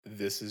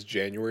This is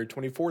January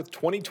 24th,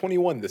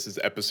 2021. This is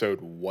episode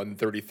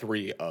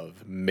 133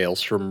 of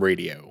Maelstrom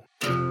Radio.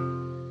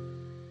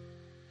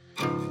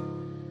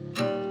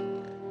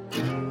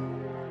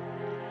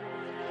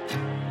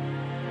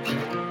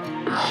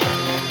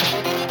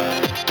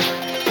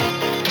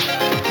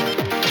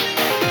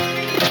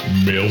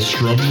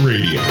 Maelstrom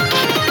Radio.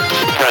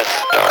 Press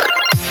start.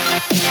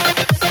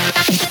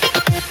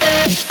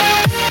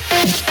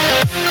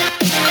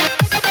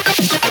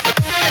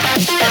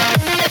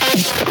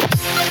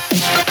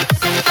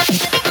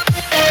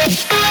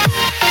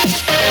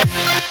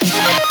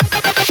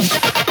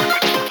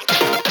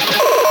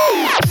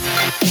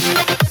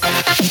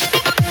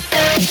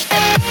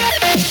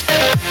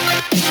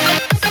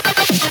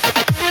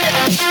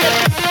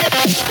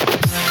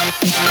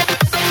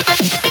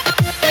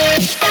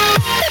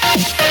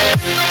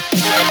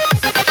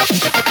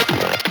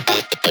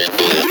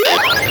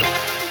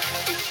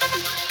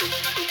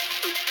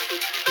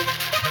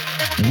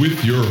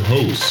 With your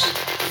hosts,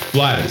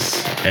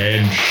 Flatus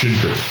and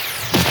Shinder.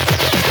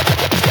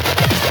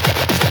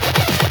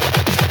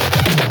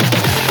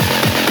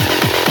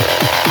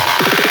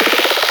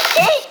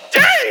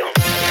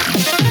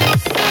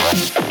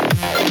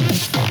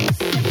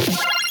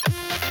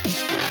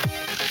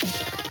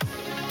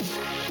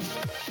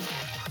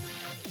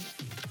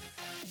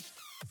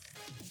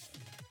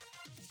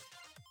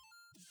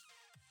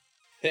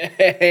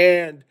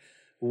 And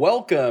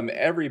welcome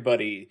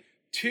everybody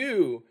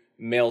to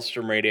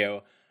Maelstrom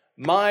Radio.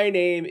 My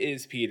name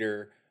is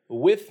Peter.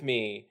 With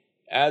me,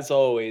 as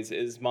always,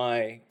 is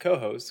my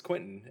co-host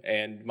Quentin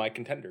and my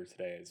contender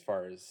today, as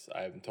far as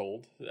I'm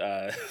told.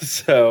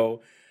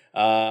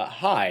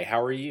 Hi,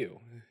 how are you?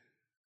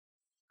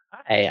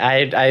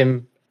 Hi,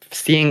 I'm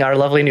seeing our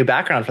lovely new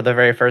background for the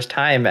very first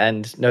time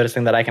and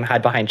noticing that I can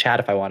hide behind chat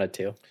if I wanted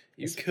to.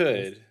 You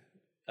could.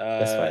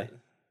 This way.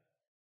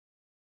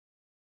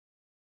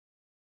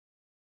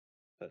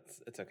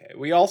 It's okay.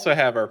 We also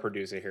have our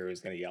producer here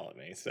who's going to yell at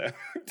me. So,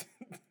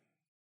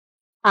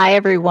 hi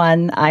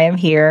everyone, I am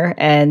here,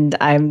 and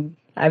I'm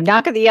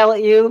not going to yell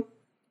at you.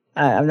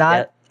 I'm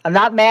not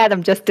mad.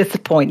 I'm just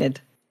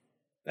disappointed.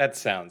 That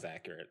sounds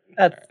accurate.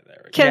 That's, right,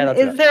 there we go.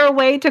 Is there a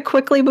way to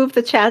quickly move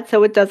the chat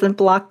so it doesn't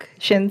block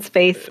Shin's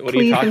face,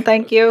 please and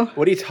thank you?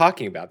 What are you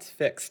talking about? It's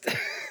fixed.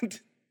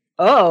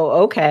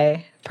 Oh,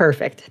 okay,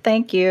 perfect.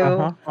 Thank you.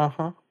 Yeah.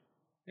 Well,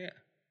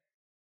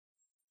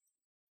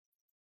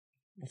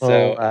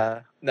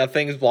 So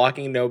nothing's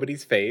blocking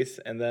nobody's face,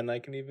 and then I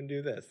can even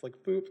do this. Like,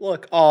 boop,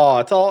 look. Oh,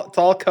 it's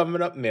all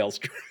coming up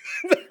Maelstrom.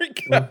 There we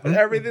go. Mhm.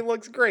 Everything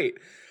looks great.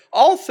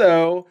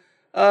 Also,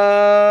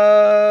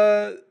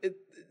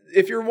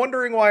 if you're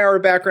wondering why our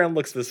background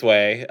looks this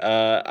way,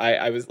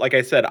 I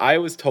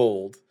was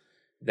told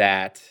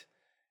that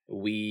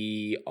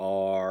we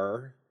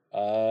are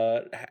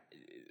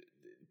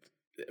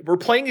we're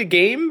playing a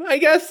game, I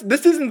guess.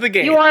 This isn't the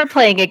game. You are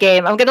playing a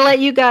game. I'm going to let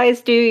you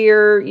guys do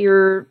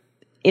your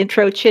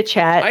intro chit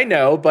chat. I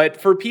know, but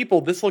for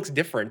people, this looks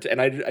different,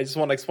 and I just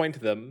want to explain to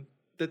them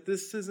that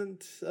this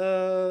isn't, this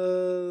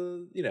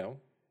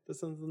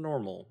isn't the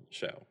normal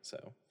show.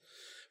 So,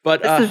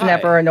 but This is hi.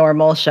 never a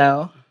normal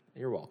show.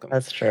 You're welcome.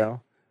 That's true.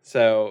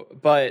 So,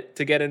 but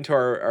to get into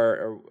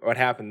our what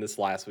happened this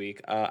last week,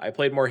 I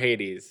played more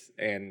Hades,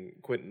 and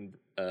Quentin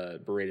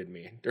berated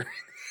me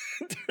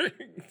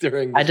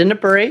during. I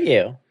didn't berate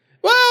you.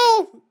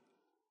 Well,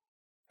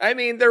 I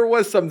mean, there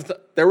were some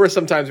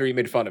times where you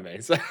made fun of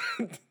me. So.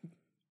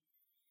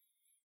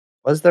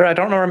 Was there? I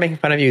don't remember making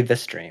fun of you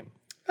this stream.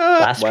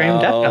 Last stream,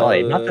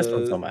 definitely. Not this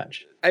one so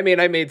much. I mean,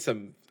 I made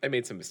some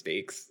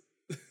mistakes.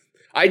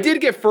 I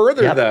did get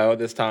further though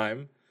this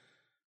time.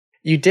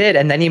 You did,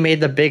 and then you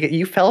made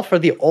you fell for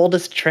the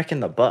oldest trick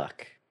in the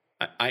book.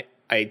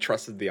 I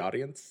trusted the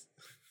audience.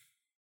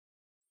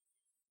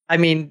 I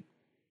mean,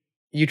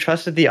 you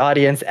trusted the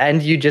audience,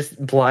 and you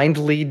just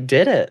blindly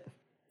did it.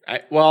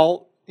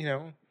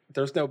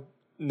 There's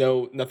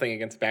nothing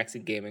against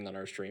backseat gaming on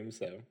our stream,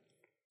 so.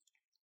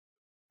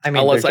 I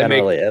mean, Unless there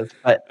generally is,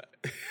 but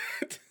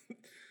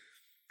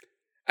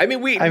I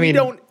mean, we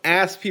don't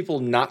ask people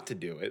not to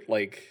do it.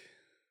 Like,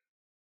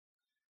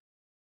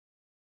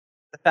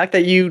 the fact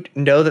that you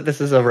know that this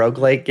is a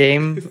roguelike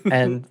game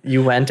and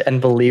you went and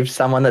believed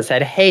someone that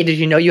said, hey, did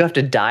you know you have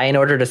to die in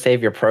order to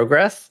save your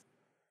progress?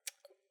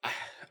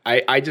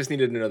 I just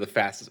needed to know the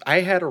fastest. I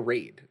had a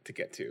raid to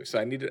get to, so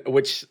I needed,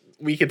 which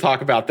we could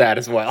talk about that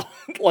as well.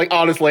 Like,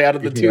 honestly, out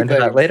of the two things.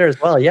 That later as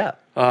well, yeah.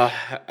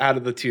 Out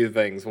of the two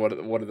things, what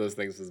of those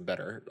things is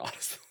better,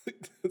 honestly?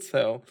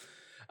 So,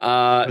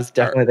 it was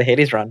definitely the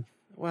Hades run.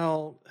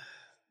 Well,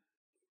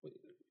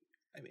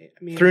 I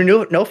mean, through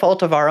no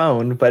fault of our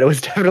own, but it was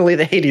definitely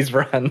the Hades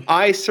run.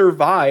 I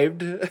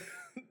survived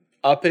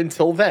up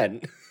until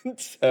then,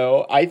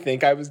 so I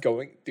think I was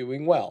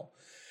doing well.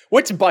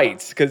 Which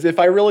bites, because if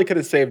I really could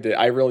have saved it,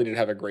 I really did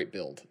have a great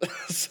build.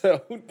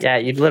 So yeah,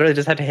 you literally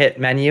just had to hit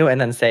menu and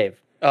then save.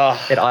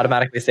 It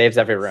automatically saves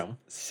every room.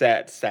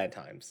 Sad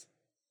times.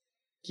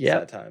 Yeah.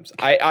 Sad times.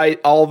 I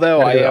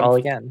am all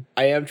again.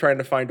 I am trying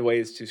to find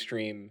ways to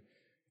stream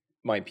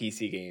my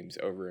PC games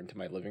over into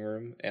my living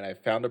room, and I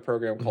found a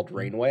program called Mhm.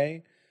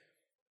 Rainway.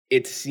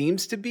 It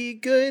seems to be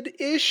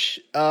good-ish.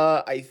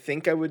 I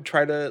think I would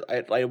try to.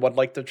 I would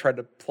like to try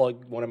to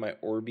plug one of my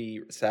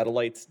Orbi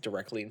satellites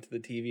directly into the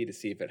TV to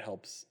see if it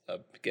helps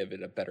give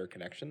it a better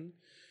connection.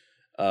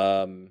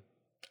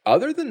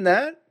 Other than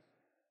that,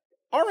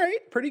 all right,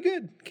 pretty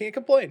good. Can't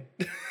complain.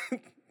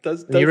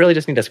 does You really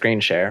just need a screen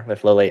share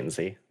with low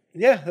latency.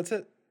 Yeah, that's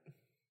it.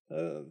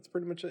 That's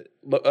pretty much it.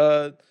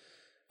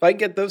 If I can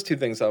get those two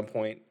things on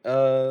point,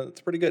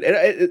 it's pretty good.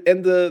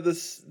 And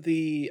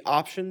the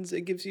options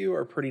it gives you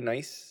are pretty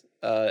nice.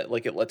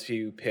 Like it lets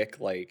you pick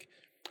like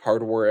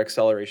hardware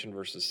acceleration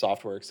versus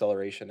software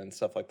acceleration and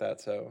stuff like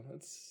that. So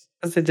it's.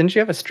 Didn't you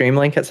have a Stream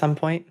Link at some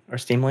point or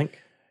Steam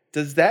Link?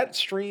 Does that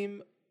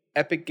stream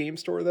Epic Game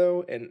Store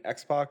though and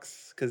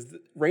Xbox? Because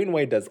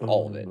Rainway does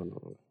all of it.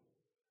 Ooh.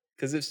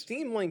 Because if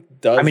Steam Link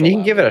does, I mean, you can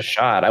allow give it a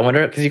shot. I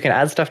wonder because you can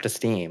add stuff to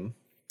Steam.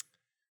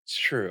 It's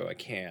true. I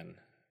can.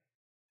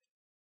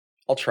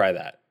 I'll try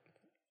that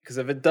because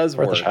if it does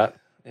Worth a work, shot.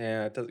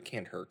 yeah, it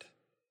can't hurt.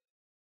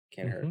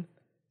 Can't hurt. Mhm.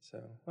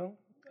 So, well,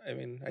 I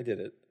mean, I did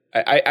it.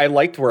 I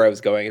liked where I was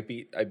going.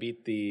 I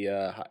beat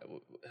the.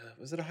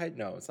 Was it a Hydra?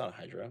 No, it's not a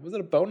Hydra. Was it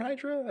a Bone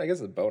Hydra? I guess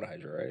it's a Bone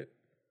Hydra, right?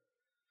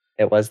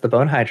 It was the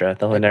Bone Hydra,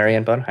 the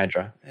Lunarian Bone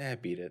Hydra. I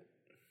beat it,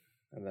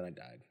 and then I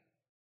died.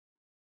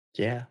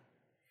 Yeah.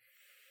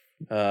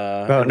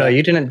 Oh No,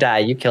 you didn't die.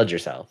 You killed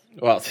yourself.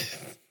 Well,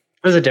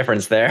 There's a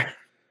difference there.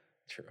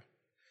 true.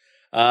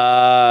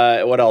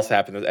 What else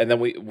happened? And then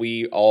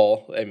we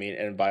all, I mean,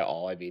 and by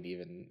all I mean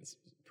even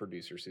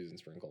producer Susan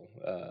Sprinkle,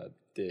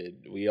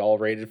 we all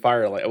rated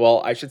Firelight.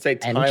 Well, I should say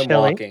And time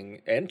Chili.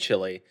 walking and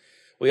Chili.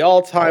 We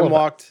all time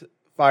walked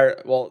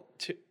Fire. Well,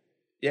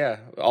 yeah,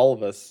 all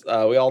of us.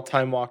 We all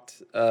time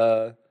walked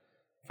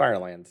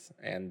Firelands,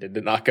 and it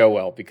did not go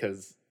well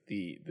because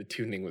the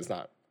tuning was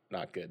not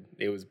good.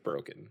 It was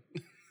broken.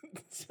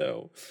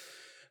 So,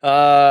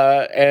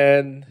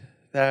 and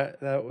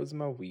that was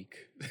my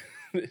week.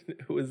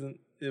 It wasn't.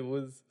 It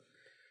was.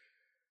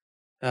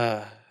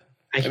 I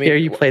mean, hear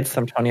you played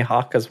some Tony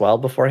Hawk as well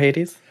before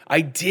Hades.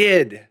 I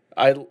did.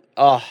 That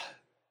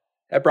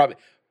brought me.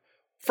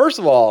 First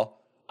of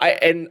all,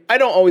 I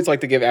don't always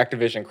like to give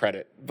Activision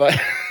credit, but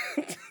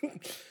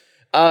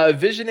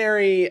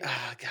Visionary.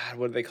 God,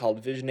 what are they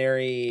called?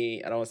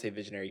 Visionary. I don't want to say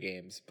Visionary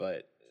Games,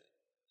 but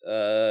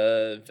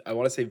I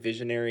want to say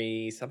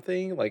Visionary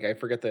something. Like I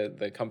forget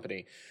the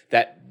company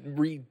that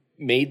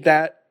remade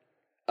that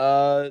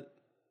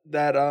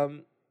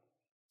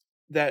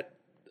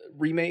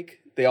remake.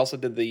 They also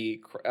did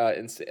the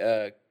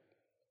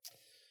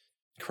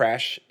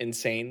Crash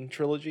Insane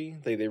trilogy.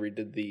 They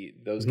redid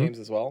those games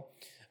as well.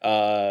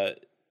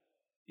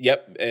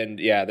 Yep, and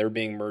yeah, they're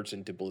being merged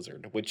into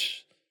Blizzard,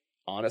 which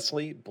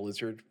honestly,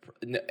 Blizzard,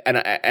 and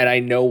I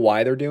know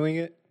why they're doing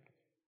it.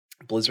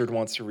 Blizzard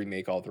wants to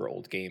remake all their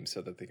old games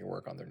so that they can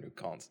work on their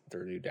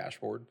new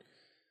dashboard.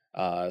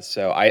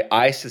 So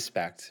I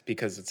suspect,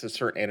 because it's a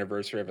certain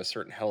anniversary of a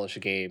certain Hellish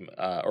game,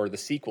 or the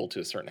sequel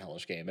to a certain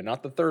Hellish game, and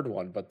not the third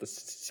one, but the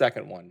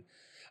second one,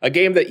 a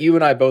game that you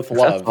and I both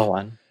love. Successful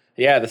one.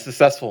 Yeah, the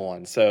successful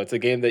one. So it's a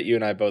game that you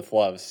and I both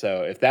love.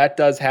 So if that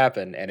does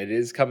happen, and it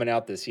is coming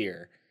out this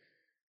year,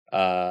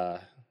 and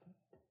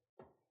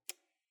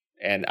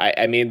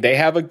I mean, they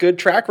have a good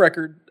track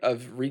record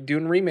of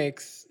doing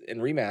remakes and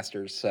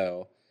remasters.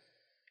 So,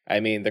 I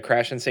mean, the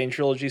Crash Insane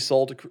trilogy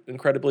sold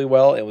incredibly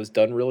well. It was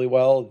done really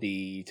well.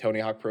 The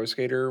Tony Hawk Pro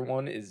Skater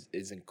one is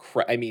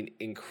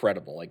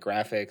incredible. Like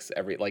graphics,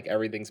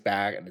 everything's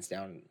back and it's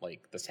down.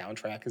 Like the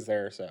soundtrack is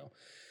there. So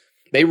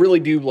they really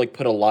do like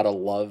put a lot of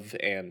love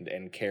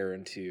and care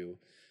into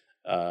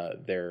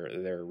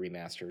their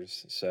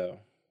remasters. So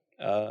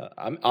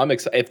I'm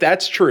excited. If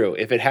that's true,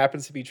 if it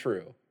happens to be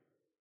true,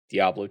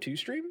 Diablo 2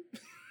 stream?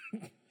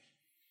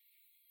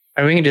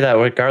 And we can do that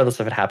regardless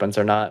if it happens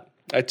or not.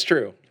 That's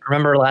true.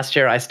 Remember last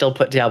year, I still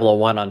put Diablo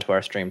 1 onto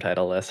our stream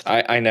title list.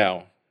 I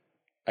know.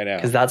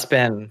 Because that's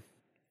been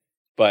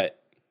but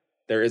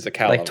there is a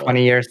cow like level.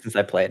 20 years since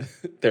I played.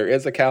 There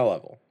is a cow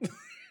level.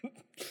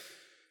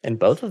 In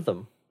both of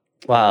them.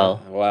 Wow.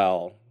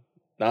 Well,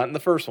 not in the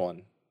first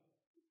one.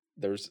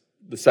 There's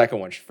the second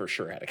one for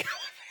sure had a cow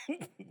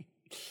level.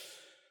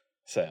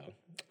 So,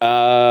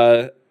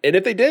 and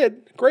if they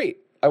did, great.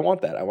 I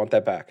want that. I want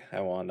that back. I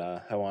want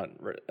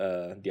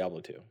Diablo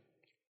 2.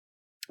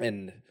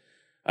 And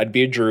I'd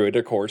be a druid,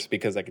 of course,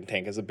 because I can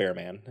tank as a bear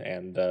man.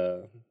 And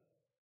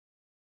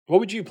what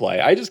would you play?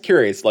 I just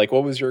curious. Like,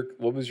 what was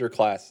your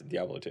class in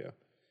Diablo 2?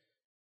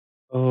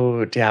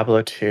 Oh,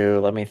 Diablo 2.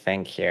 Let me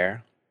think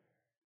here.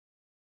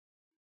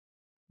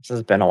 This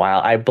has been a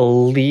while. I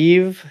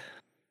believe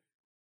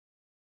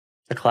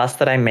the class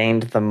that I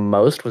mained the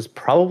most was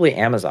probably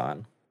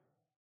Amazon.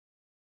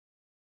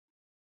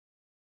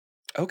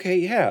 Okay,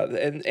 yeah,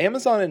 and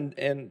Amazon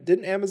and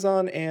didn't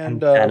Amazon and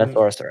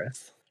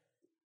Thanathorsaurus.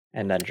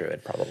 And then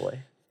Druid, probably.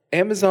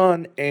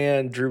 Amazon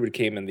and Druid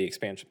came in the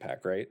expansion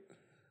pack, right?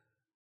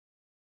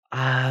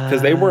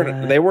 Because they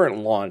weren't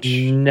launched.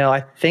 No,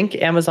 I think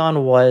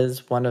Amazon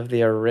was one of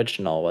the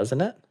original,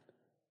 wasn't it?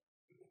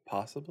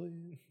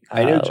 Possibly.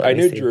 I knew let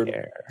me see Druid.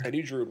 here. I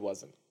knew Druid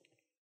wasn't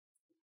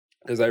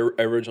because I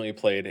originally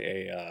played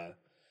a.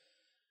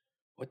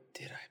 What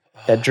did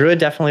I? Yeah, Druid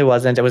definitely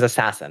wasn't. It was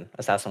Assassin.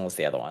 Assassin was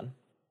the other one.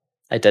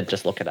 I did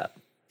just look it up.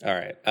 All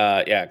right.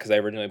 Yeah, because I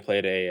originally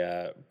played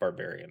a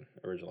Barbarian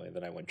originally,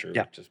 then I went Druid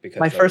Yeah. just because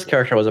My that first was-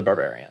 character was a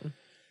Barbarian.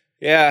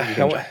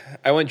 Yeah,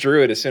 I went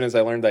Druid as soon as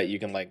I learned that you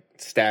can like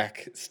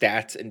stack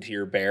stats into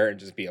your bear and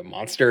just be a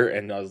monster,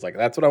 and I was like,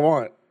 that's what I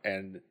want.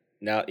 And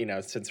now,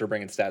 since we're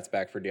bringing stats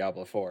back for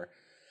Diablo 4,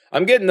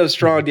 I'm getting those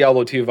strong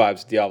Diablo 2 vibes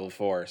with Diablo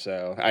 4.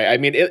 So, I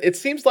mean, it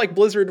seems like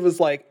Blizzard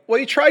was like, well,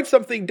 you tried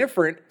something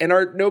different and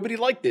nobody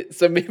liked it.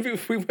 So maybe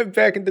if we went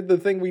back and did the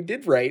thing we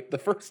did right the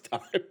first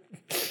time.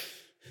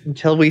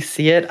 Until we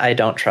see it, I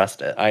don't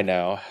trust it. I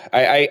know.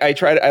 I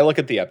tried. I look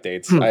at the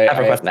updates.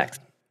 EverQuest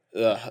next.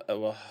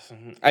 Well,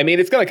 I mean,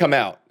 it's going to come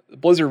out.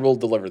 Blizzard will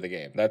deliver the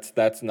game.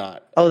 That's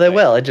not. Oh, they like-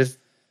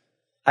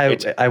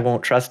 will. I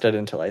won't trust it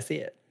until I see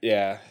it.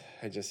 Yeah,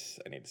 I need to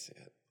see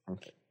it.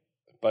 Okay.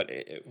 But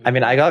I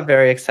mean, I got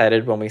very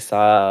excited when we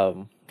saw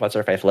what's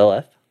her face,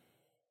 Lilith.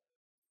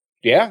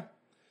 yeah,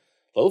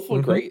 Lilith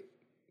looked Mhm. great.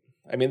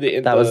 I mean,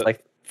 That was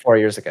like 4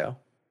 years ago.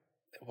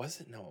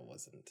 was it? No, it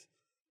wasn't.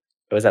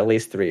 It was at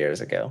least 3 years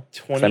ago.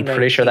 'Cause I'm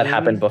pretty sure that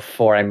happened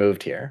before I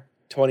moved here.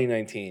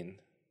 2019.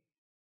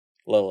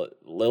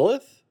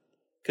 Lilith?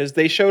 Because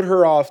they showed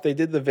her off. They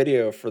did the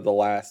video for the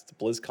last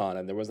BlizzCon,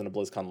 and there wasn't a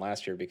BlizzCon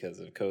last year because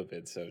of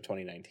COVID. So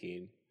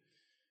 2019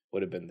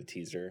 would have been the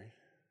teaser.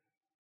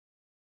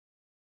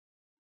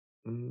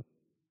 Mm.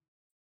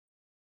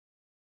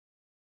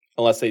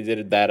 Unless they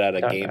did that at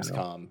a Don't know.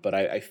 Gamescom, but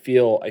I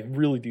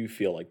really do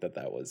feel like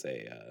that was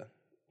a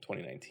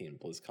 2019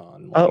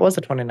 BlizzCon. Oh, like, it was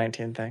a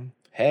 2019 thing.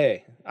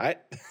 Hey,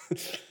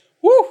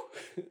 woo,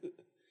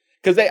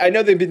 because I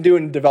know they've been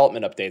doing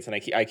development updates, and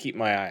I keep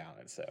my eye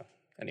on it. So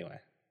anyway,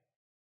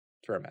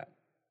 that's where I'm at.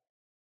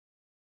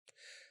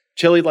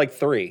 Chili like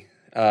 3,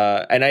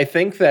 and I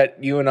think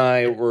that you and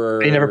I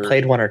were. You never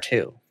played 1 or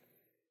 2.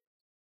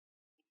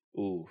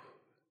 Ooh.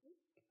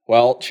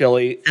 Well,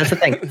 Chili. That's the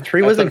thing.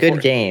 3 was a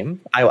good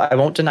game. I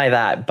won't deny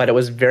that, but it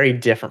was very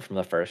different from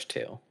the first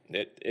 2.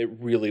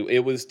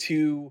 It was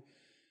too.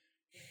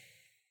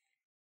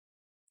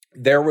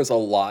 There was a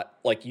lot,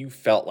 like you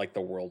felt like the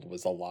world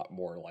was a lot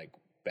more like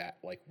bad,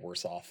 like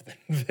worse off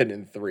than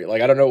in 3.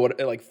 Like I don't know what,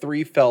 like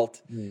 3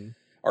 felt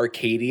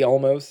arcadey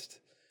almost,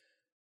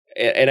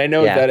 and I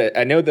know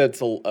that's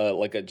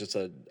just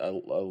a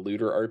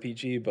looter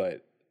RPG,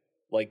 but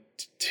like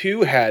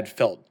 2 had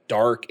felt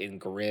dark and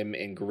grim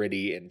and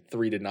gritty, and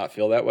 3 did not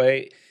feel that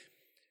way.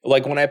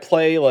 Like when I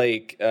play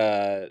like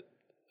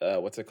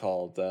what's it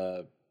called?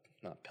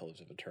 Not Pillars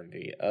of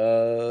Eternity.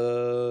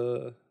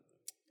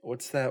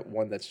 What's that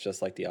one that's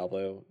just like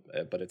Diablo,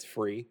 but it's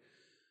free?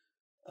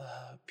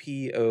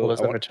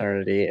 Pillars of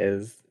Eternity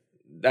is.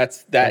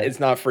 It's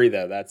not free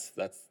though. That's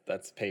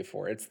pay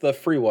for. It's the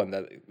free one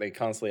that they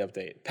constantly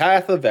update.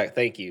 Path of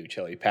Thank you,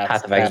 Chili.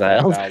 Path of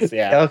Exiles.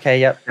 Yeah. Okay.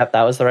 Yep.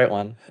 That was the right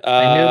one.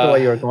 I knew the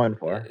way you were going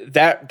for.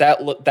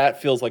 That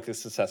feels like the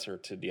successor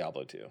to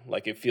Diablo 2.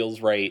 Like it feels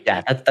right.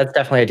 Yeah, that's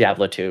definitely a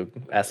Diablo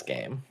 2-esque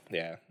game.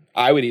 Yeah,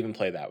 I would even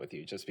play that with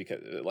you just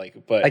because,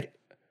 but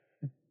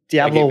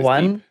Diablo was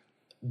 1, deep.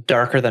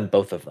 darker than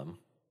both of them.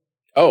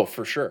 Oh,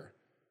 for sure,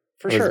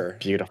 It was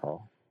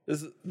beautiful.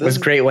 This It was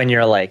great when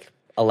you're like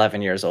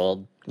 11 years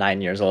old,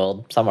 9 years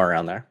old, somewhere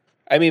around there.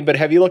 I mean, but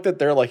have you looked at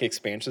their like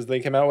expansions they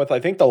came out with? I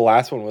think the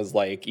last one was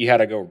like you had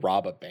to go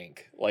rob a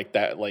bank, like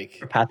that,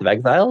 like Path of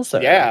Exiles.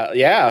 Or?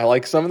 yeah.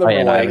 Like some of them were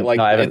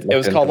it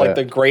was called like it.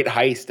 the Great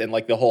Heist, and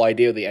like the whole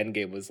idea of the end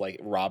game was like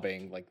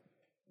robbing, like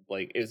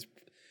it was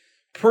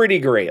pretty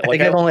great. I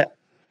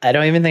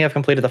don't even think I've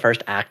completed the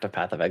first act of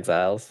Path of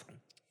Exiles.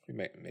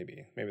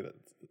 Maybe that.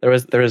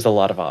 There was a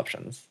lot of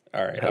options.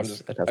 All right,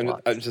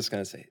 I'm just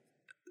gonna say,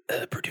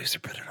 producer,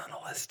 put it on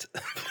a list.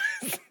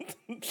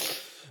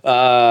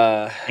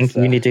 I think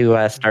you need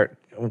to start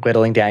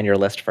whittling down your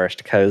list first,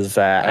 because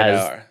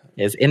as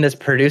is in this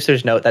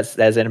producer's note, that's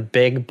as in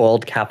big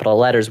bold capital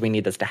letters, we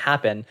need this to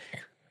happen.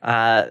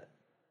 I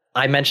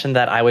mentioned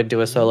that I would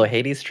do a solo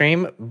Hades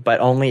stream, but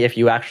only if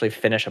you actually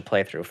finish a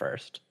playthrough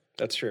first.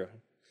 That's true.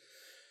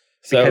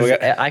 So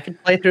because I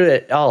could play through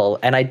it all,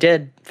 and I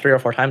did 3 or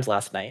 4 times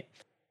last night,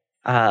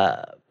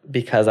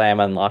 because I am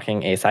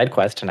unlocking a side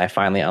quest, and I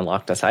finally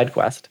unlocked a side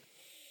quest.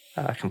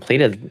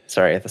 Completed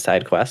the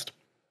side quest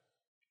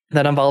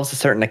that involves a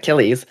certain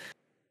Achilles.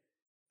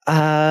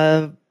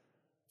 Yeah,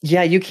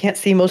 you can't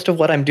see most of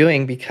what I'm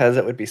doing because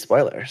it would be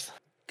spoilers.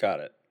 Got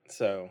it.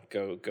 So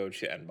go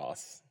to end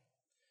boss.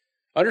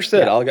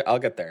 Understood. Yeah. I'll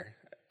get there.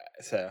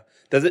 So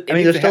does it? I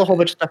mean, there's still a whole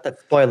bunch of stuff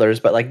that's spoilers,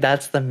 but like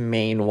that's the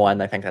main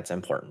one I think that's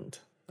important.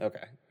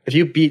 Okay. If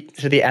you beat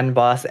to the end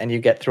boss and you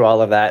get through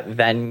all of that,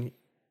 then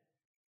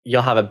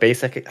you'll have a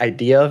basic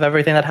idea of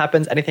everything that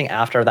happens. Anything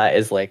after that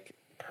is like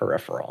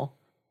peripheral.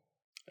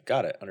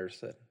 Got it.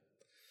 Understood.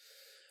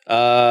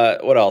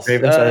 What else?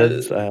 Raven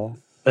says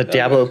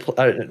Diablo.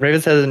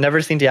 Raven says,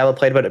 "Never seen Diablo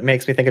played, but it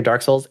makes me think of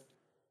Dark Souls."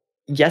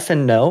 Yes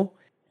and no.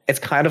 It's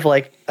kind of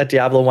like a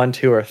Diablo 1,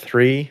 2, or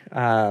 3.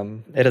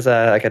 It is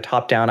a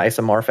top-down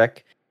isomorphic.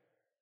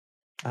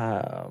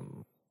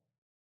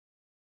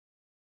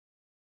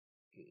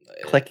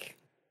 Click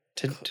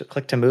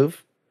to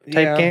move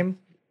type game.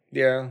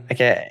 Yeah.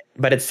 Okay,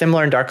 but it's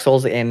similar in Dark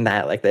Souls in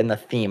that, like, in the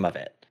theme of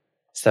it.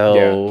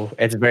 So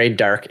it's very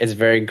dark. It's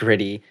very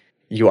gritty.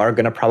 You are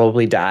gonna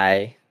probably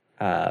die.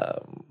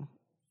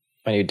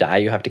 When you die,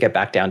 you have to get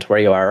back down to where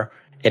you are.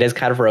 It is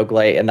kind of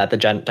roguelite in that the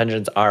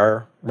dungeons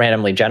are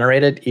randomly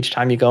generated each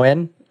time you go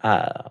in.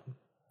 I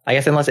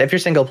guess if you're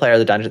single player,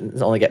 the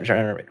dungeons only get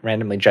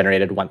randomly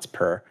generated once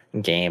per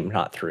game,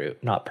 not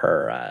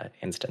per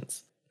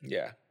instance.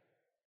 Yeah.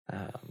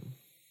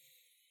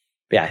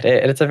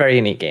 It's a very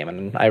unique game,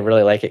 and I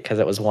really like it because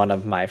it was one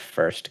of my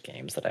first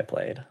games that I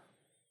played.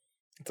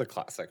 It's a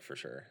classic for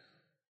sure.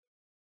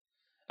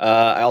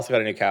 I also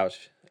got a new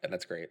couch, and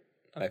that's great.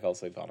 And I fell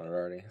asleep on it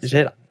already. You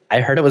did?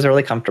 I heard it was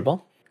really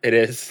comfortable. It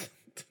is.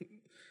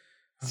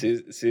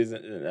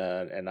 Susan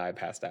and I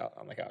passed out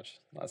on the couch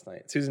last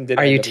night. Susan did.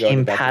 Are you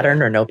team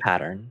pattern or no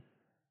pattern?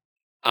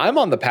 I'm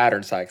on the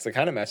pattern side because it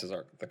kind of matches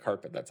the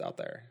carpet that's out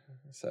there.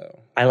 So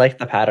I like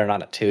the pattern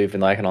on it too,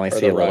 even though I can only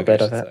see a little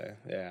bit of it. Say.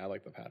 Yeah, I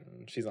like the pattern.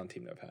 She's on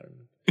team no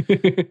pattern.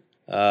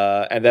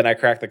 And then I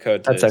cracked the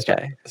code to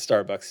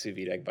Starbucks sous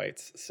vide egg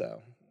bites.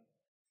 So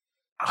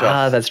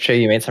that's true.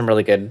 You made some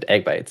really good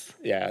egg bites.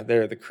 Yeah,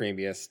 they're the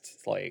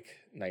creamiest, like,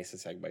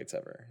 nicest egg bites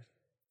ever.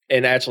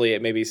 And actually,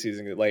 it may be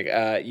Susan. Like,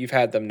 you've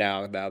had them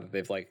now that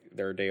they've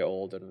they're a day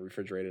old and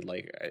refrigerated.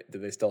 Like, do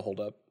they still hold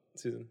up,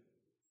 Susan?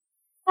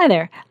 Hi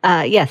there.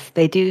 Yes,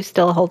 they do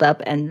still hold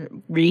up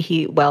and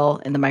reheat well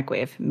in the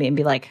microwave.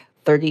 Maybe like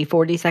 30,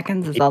 40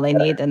 seconds is all they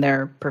need, and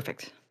they're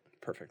perfect.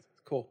 Perfect.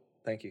 Cool.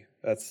 Thank you.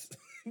 That's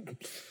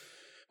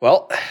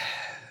well,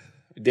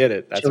 we did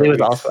it. That's Julie was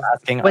also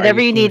asking.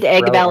 Whatever you need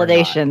egg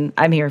validation,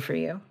 I'm here for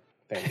you.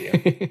 Thank you.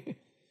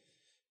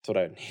 That's what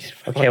I need.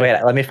 Okay,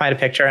 wait. Let me find a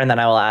picture, and then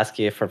I will ask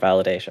you for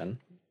validation.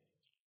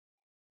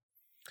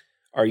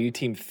 Are you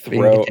team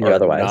throw or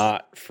otherwise?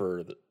 Not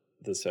for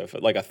the sofa?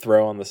 Like a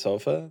throw on the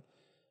sofa?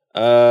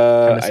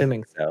 I'm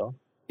assuming so.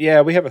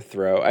 Yeah, we have a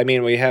throw. I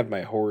mean, we have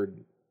my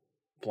horde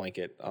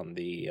blanket on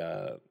the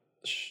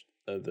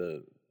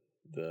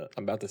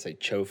I'm about to say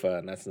chofa,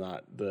 and that's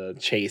not the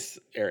chase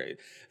area.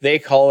 They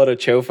call it a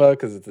chofa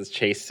because it's this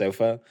chase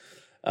sofa.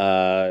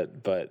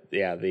 But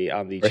yeah,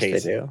 on the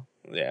chase. They do.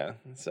 Yeah.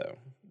 So,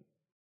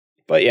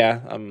 but yeah,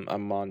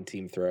 I'm on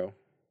team throw.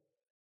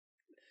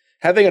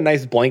 Having a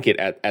nice blanket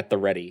at the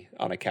ready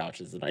on a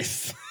couch is a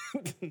nice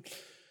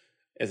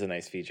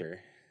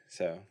feature.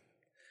 So.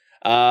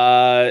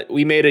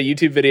 We made a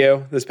YouTube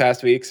video this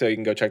past week, so you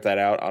can go check that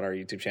out on our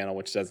YouTube channel,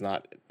 which does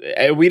not,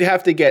 we'd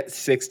have to get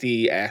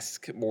 60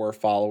 more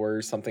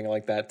followers, something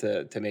like that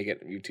to make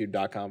it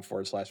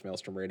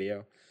youtube.com/Maelstrom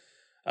Radio.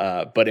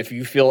 But if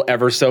you feel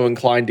ever so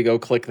inclined to go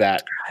click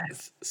that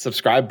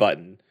subscribe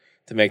button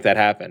to make that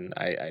happen,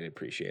 I'd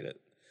appreciate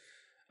it.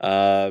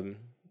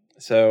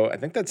 So I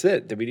think that's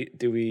it. Do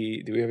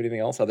we have anything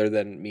else other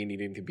than me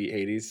needing to beat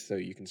Hades so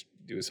you can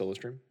do a solo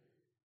stream?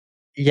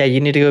 Yeah,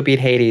 you need to go beat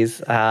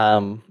Hades.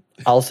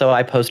 Also,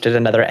 I posted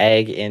another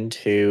egg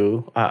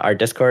into our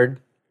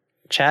Discord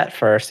chat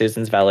for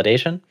Susan's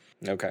validation.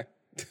 Okay.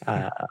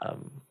 Are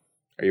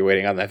you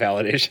waiting on that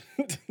validation?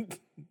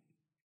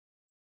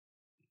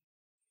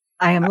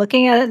 I am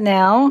looking at it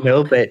now.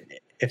 No, but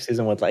if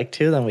Susan would like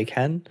to, then we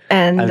can.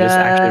 And I'm just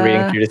actually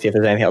reading through to see if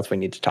there's anything else we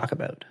need to talk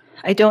about.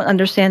 I don't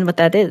understand what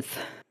that is.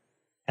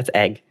 That's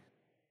egg.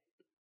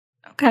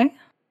 Okay.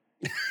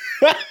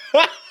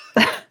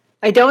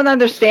 I don't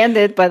understand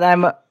it, but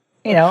I'm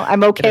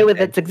okay with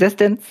its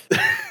existence.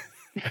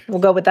 We'll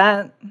go with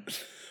that.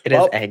 It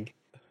is egg.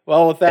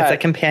 Well, with that, it's a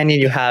companion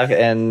you have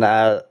in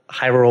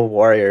Hyrule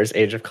Warriors: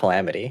 Age of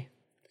Calamity.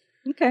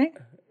 Okay.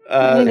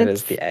 It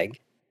is the egg.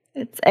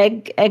 It's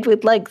egg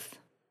with legs.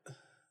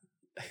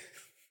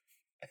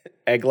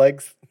 Egg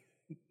legs.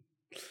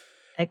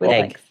 Egg with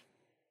legs.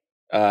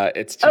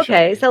 It's too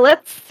okay. So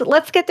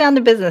let's get down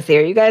to business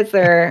here. You guys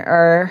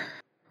are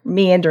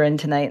meandering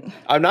tonight.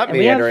 I'm not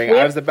meandering.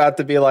 I was about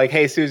to be like,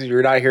 hey, Susie,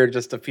 you're not here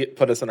just to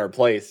put us in our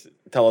place.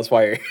 Tell us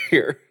why you're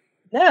here.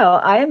 No,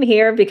 I am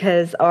here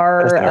because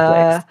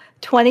our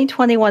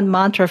 2021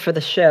 mantra for the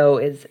show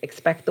is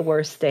expect the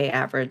worst, stay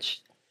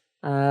average.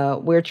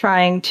 We're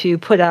trying to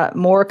put out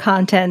more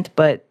content,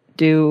 but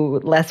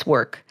do less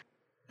work,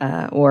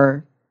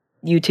 or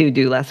you two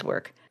do less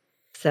work.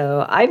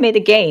 So I made a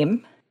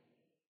game,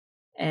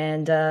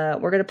 and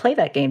we're going to play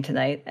that game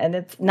tonight. And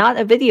it's not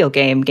a video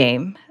game.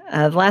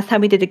 The last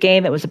time we did a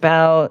game, it was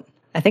about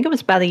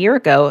a year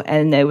ago,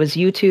 and it was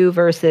you two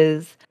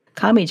versus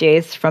Kami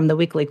Jace from the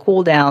Weekly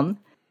Cooldown.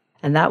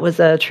 And that was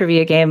a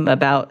trivia game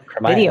about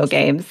video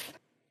games.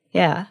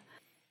 Yeah.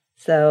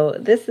 So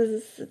this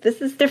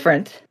is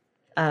different.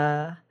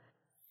 I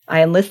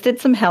enlisted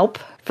some help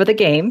for the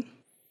game.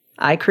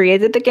 I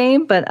created the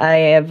game, but I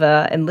have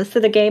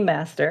enlisted a game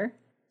master.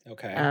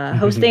 Okay.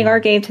 Hosting our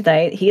game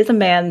tonight. He is a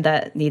man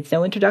that needs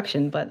no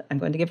introduction, but I'm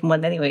going to give him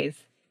one anyways.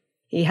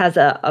 He has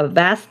a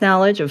vast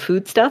knowledge of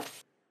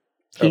foodstuffs.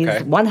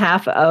 He's one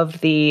half of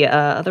the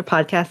other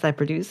podcast I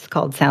produce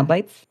called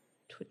Soundbites,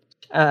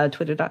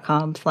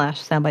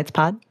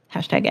 twitter.com/soundbitespod,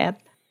 #ad.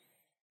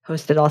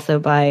 Hosted also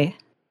by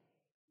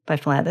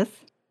Flatus.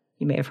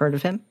 You may have heard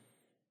of him.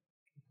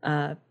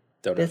 Don't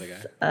know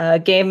the guy.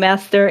 Game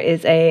Master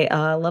is a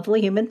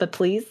lovely human, but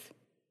please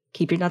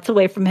keep your nuts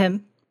away from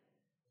him.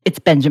 It's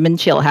Benjamin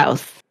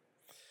Chillhouse.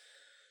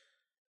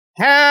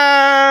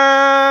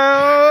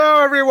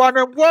 Hello, everyone,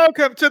 and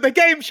welcome to the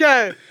game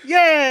show!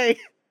 Yay!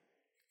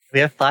 We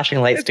have flashing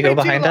lights to go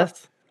behind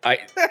us.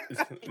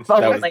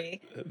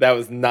 That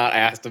was not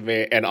asked of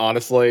me, and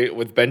honestly,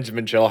 with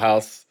Benjamin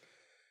Chillhouse,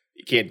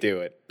 you can't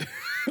do it.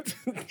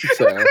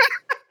 So,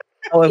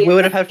 if we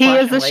would have had he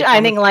is a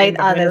shining light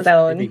on his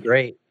own. It'd be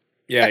great.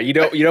 Yeah, you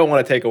don't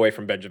want to take away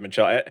from Benjamin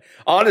Chillhouse.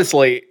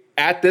 Honestly,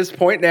 at this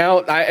point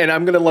now, and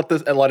I'm going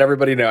to let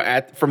everybody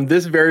know, from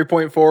this very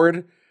point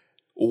forward,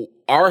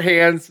 our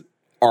hands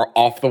are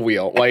off the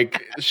wheel.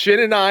 Like, Shin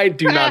and I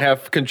do not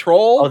have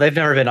control. Oh, they've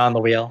never been on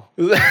the wheel.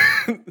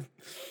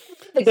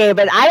 Okay,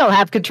 but I don't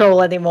have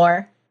control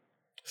anymore.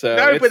 So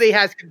nobody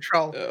has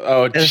control.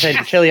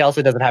 Chili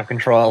also doesn't have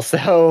control.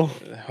 So,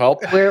 well,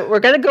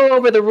 we're going to go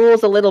over the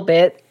rules a little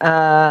bit.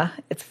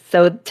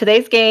 So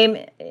today's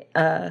game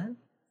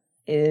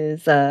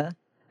is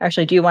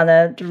actually. Do you want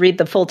to read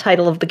the full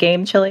title of the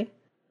game, Chili?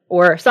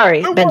 Or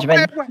sorry,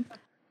 Benjamin.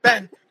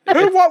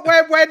 Who, what,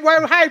 where,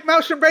 when, how,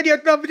 Maelstrom Radio,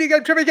 video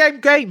game, trivia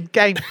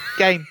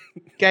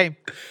game.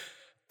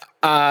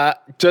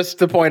 Just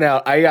to point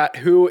out, I got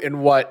who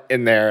and what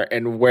in there,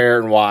 and where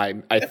and why,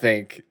 I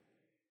think.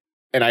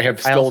 And I have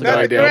still no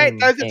idea. Great.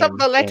 Those are some of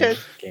the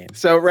letters.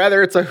 So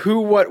rather it's a who,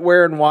 what,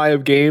 where, and why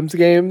of games,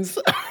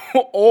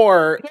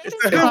 or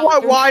who,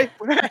 what, why.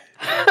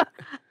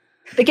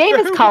 The game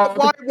is called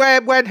why,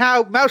 where, when,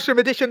 how, Maelstrom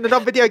Edition, the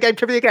non-video game,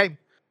 trivia game.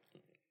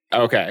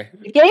 Okay,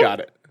 got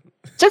it.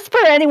 Just for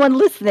anyone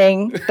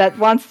listening that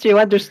wants to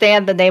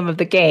understand the name of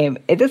the game,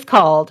 it is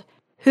called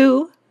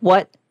Who,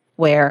 What,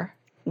 Where,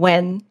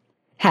 When,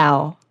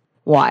 How,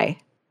 Why,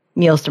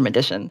 Maelstrom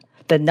Edition,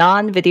 the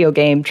non-video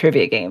game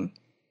trivia game.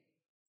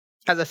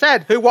 As I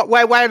said, who, what,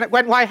 where,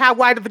 when, why, how,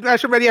 why, the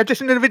Maelstrom Radio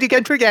Edition, the video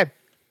game trivia game.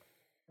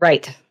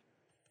 Right.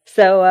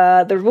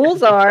 So the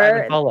rules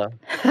are...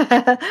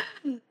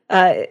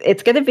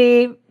 it's going to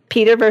be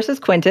Peter versus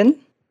Quentin.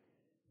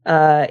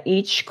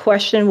 Each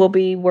question will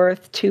be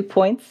worth 2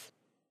 points.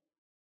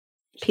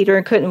 Peter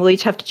and Quentin will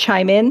each have to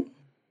chime in.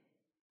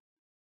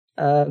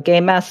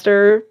 Game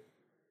Master,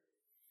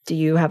 do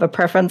you have a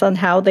preference on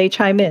how they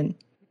chime in?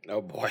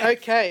 Oh boy.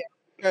 Okay,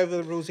 go over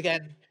the rules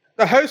again.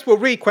 The host will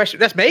read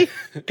questions. That's me.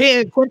 Peter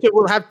and Quentin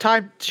will have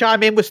time to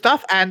chime in with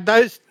stuff, and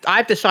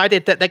I've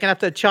decided that they're going to have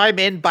to chime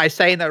in by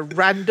saying a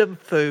random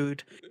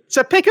food.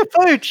 So pick a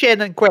food,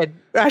 Shin and Quinn.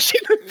 All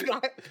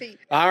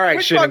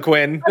right, Shin and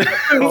Quinn.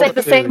 Is it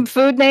the same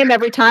food name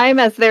every time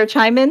as their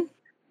chime in?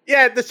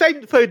 Yeah, the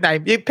same food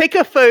name. You pick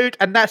a food,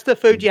 and that's the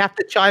food you have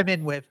to chime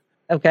in with.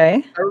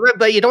 Okay.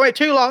 Remember, you don't wait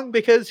too long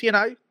because, you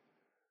know.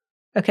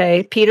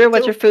 Okay, Peter,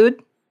 what's your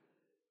food?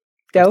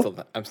 Go.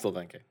 I'm still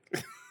thinking.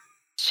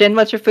 Shin,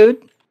 what's your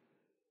food?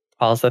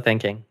 Also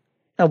thinking.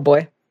 Oh,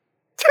 boy.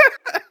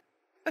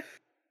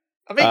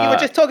 I mean, you were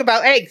just talking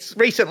about eggs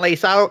recently,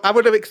 so I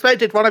would have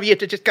expected one of you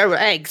to just go with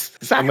eggs.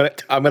 So. I'm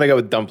gonna go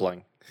with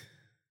dumpling.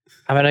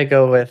 I'm gonna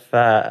go with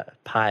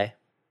pie.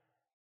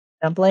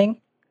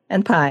 Dumpling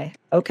and pie.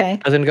 Okay.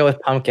 I was gonna go with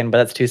pumpkin, but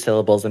that's 2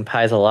 syllables, and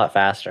pie's a lot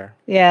faster.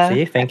 Yeah.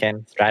 See,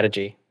 thinking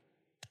strategy.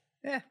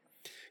 Yeah.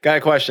 Got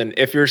a question.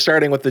 If you're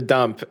starting with the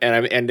dump and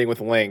I'm ending with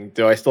ling,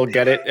 do I still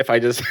get it? If I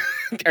just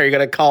are you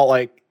gonna call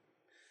like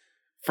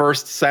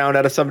first sound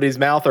out of somebody's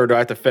mouth, or do I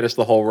have to finish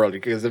the whole word?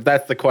 Because if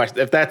that's the question,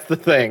 if that's the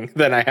thing,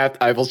 then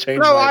I will change.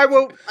 No, I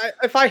will.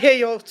 If I hear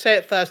you say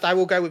it first, I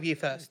will go with you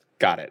first.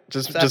 Got it.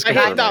 Just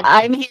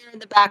I'm here in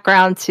the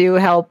background to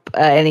help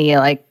any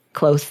like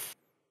close,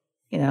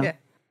 Yeah.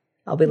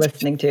 I'll be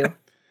listening too.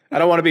 I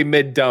don't want to be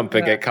mid dump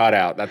and get caught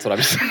out. That's what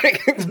I'm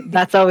saying.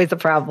 That's always a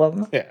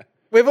problem. Yeah,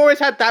 we've always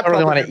had that. I don't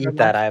really want to eat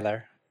that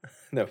either.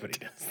 Nobody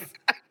does.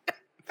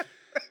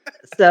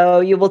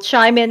 So you will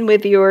chime in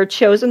with your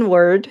chosen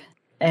word.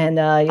 And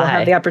you'll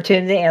have the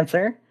opportunity to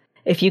answer.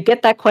 If you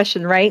get that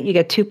question right, you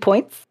get 2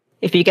 points.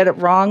 If you get it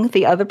wrong,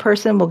 the other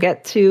person will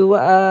get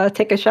to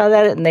take a shot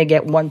at it, and they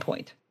get 1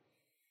 point.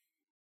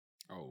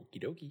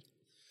 Okie dokie.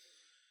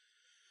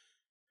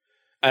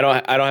 I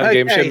don't have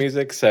game show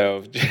music,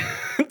 so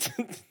that's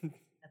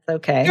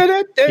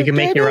okay. You can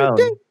make your own.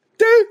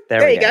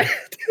 There you go.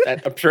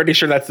 I'm pretty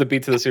sure that's the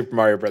beat to the Super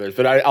Mario Brothers,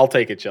 but I'll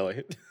take it,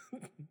 Chili.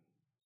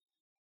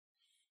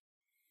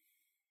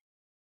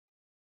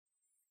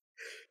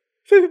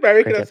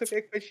 American also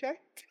make a show.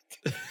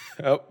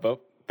 Oh,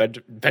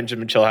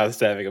 Benjamin Chillhouse is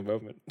having a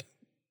moment.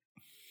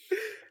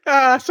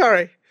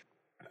 Sorry.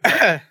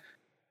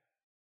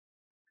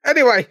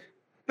 Anyway,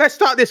 let's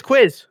start this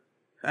quiz.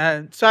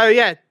 So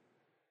yeah,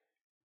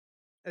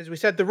 as we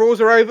said, the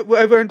rules are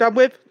over and done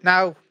with.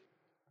 Now,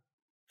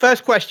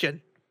 first question.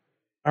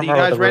 I don't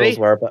remember what the rules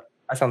were, but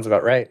that sounds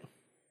about right.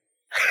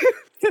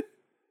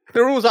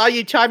 The rules are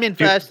you chime in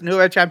first, and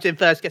whoever chimes in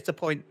first gets a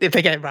point if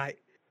they get it right.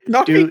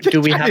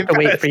 Do we have to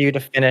wait for you to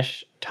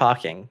finish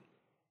talking?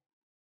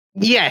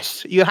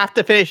 Yes, you have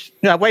to finish.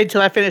 No, wait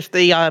until I finish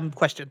the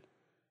question.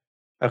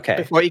 Okay.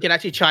 Before you can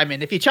actually chime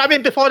in. If you chime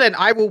in before then,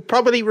 I will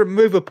probably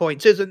remove a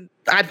point. Susan,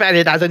 add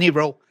valid as a new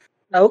rule.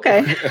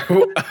 Okay.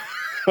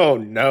 Oh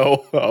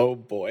no! Oh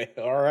boy!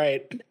 All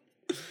right.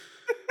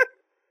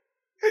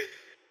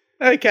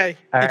 Okay.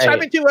 All you chime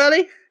right. in too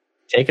early.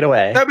 Take it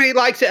away. Nobody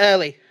likes it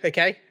early.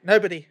 Okay.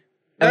 Nobody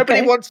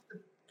Okay. wants to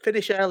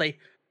finish early.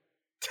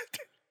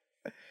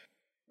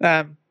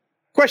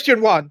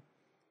 Question 1.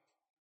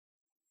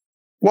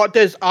 What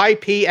does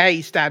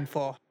IPA stand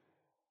for?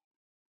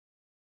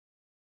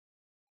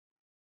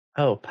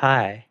 Oh,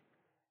 pie.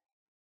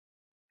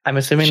 I'm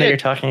assuming that Shit. you're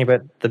talking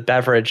about the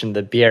beverage and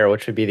the beer,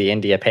 which would be the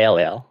India Pale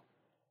Ale.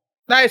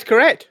 That is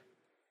correct.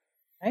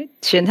 Right.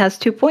 Shin has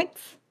 2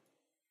 points.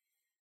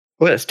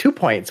 Well, that's 2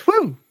 points.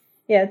 Woo!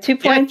 Yeah, 2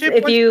 points 2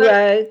 if points you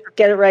for-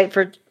 get it right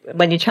for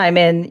when you chime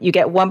in. You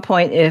get 1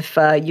 point if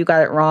you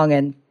got it wrong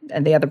and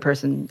the other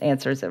person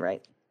answers it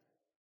right.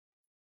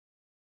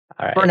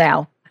 All right. For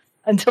now,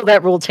 until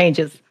that rule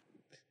changes.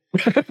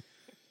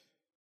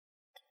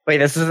 Wait,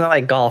 this isn't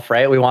like golf,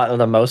 right? We want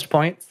the most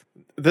points?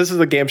 This is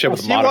a game show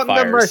with you want the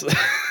modifiers.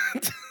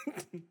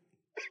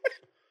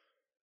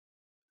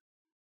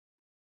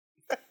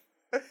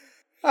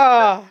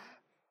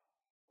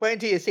 Wait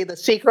until you see the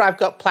secret I've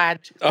got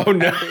planned. Oh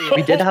no!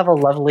 We did have a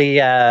lovely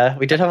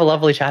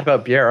chat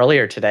about beer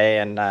earlier today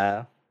in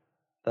the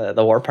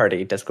War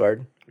Party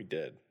Discord. We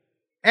did.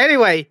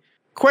 Anyway,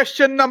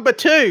 question number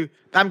 2.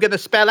 I'm going to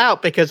spell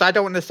out because I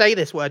don't want to say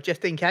this word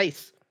just in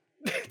case.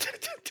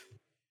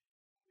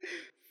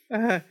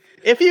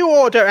 If you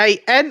order a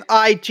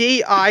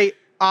Nigiri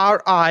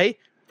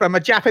from a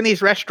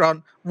Japanese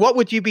restaurant, what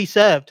would you be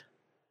served?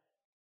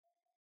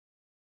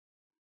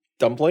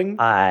 Dumpling.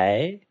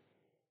 That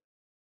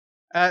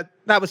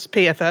That was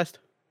Pia first.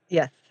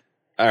 Yes.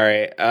 All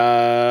right.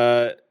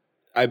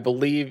 I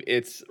believe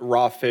it's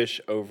raw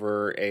fish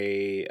over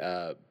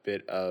a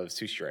bit of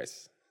sushi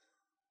rice.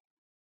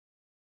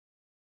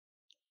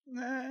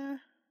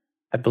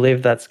 I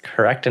believe that's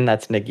correct, and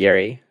that's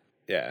nigiri.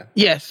 Yeah.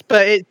 Yes,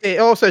 but it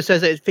also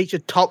says that it's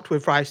featured topped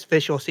with rice,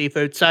 fish, or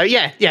seafood. So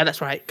yeah,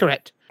 that's right.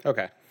 Correct.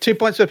 Okay. 2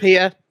 points for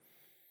Pia.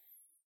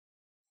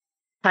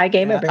 High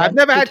game, everyone. I've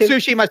never had 2-2.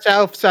 sushi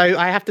myself, so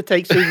I have to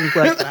take Susan's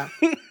word for that.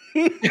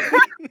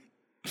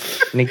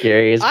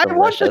 Nigiri is I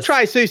want to delicious.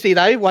 try sushi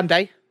though one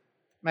day,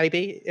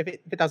 maybe if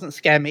it doesn't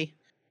scare me.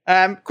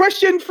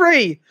 Question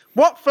 3: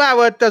 What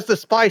flower does the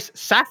spice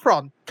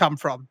saffron come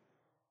from?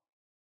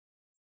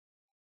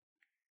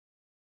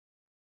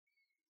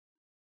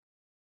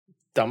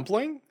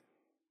 Dumpling.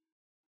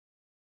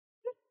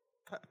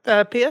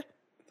 Pia?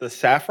 The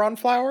saffron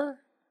flower.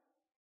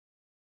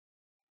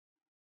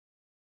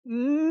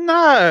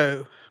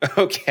 No,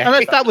 Okay.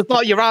 unless that was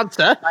not your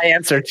answer. My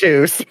answer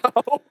too. So.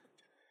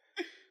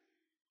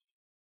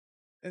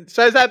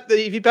 So is that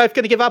if you're both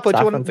going to give up, or do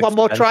you want Saffron's one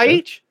more try expensive.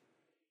 each?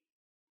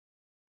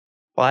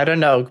 Well, I don't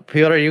know.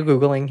 Peter, are you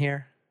googling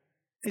here?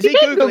 Is You he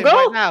can googling Google.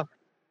 right now?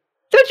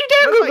 Don't you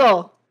dare Looks like-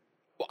 Google.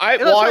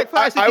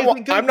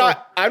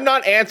 I'm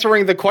not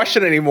answering the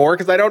question anymore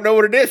because I don't know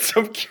what it is.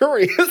 I'm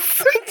curious.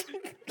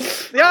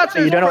 The answer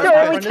You is don't know what No,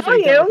 saffron we is, tell or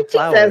you don't know you. what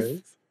flowers?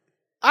 Jesus.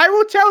 I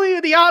will tell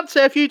you the answer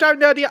if you don't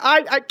know the.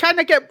 I kind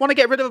of want to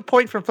get rid of a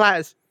point from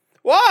Flatters.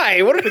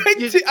 Why? What did I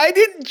do? I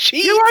didn't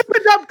cheat. You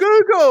opened up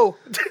Google.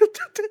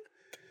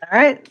 All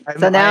right.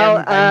 So now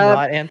I'm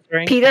not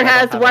answering. Peter I don't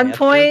has have 1 an answer,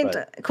 point.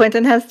 but-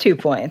 Quentin has 2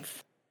 points.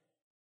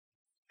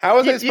 How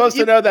was I You- supposed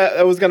you- to know that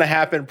it was going to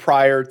happen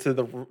prior to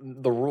the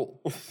rule?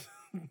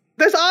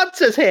 There's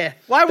answers here.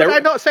 Why would There- I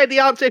not say the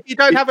answer if you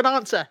don't have an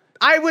answer?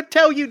 I would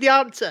tell you the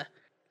answer.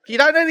 If you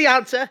don't know the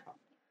answer,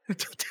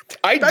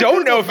 I Don't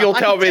don't know Google, if you'll but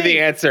tell I'm me the saying-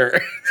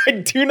 answer. I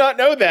do not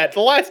know that. The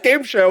last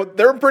game show,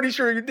 they're pretty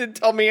sure you did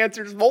tell me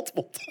answers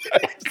multiple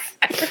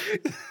times.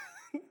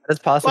 That's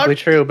possibly What?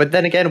 true, but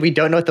then again, we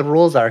don't know what the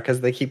rules are because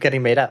they keep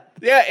getting made up.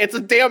 Yeah, it's a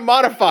damn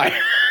modifier.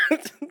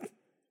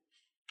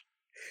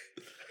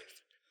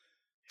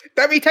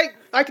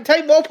 I can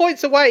take more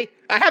points away.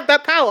 I have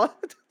that power.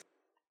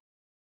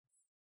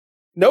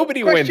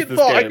 Nobody wins Question this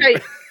 4. game.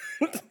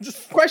 Okay.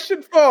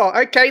 Question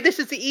 4. Okay, this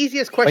is the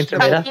easiest question.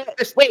 Point of to all. Meta.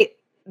 This- Wait,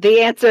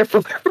 the answer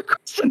for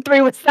question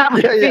 3 was not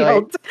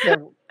revealed.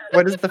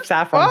 What is the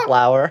saffron What?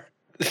 flower?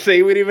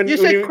 See, we didn't You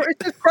even. said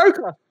it says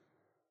croaker.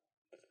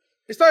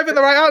 It's not even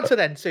the right answer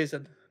then,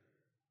 Susan.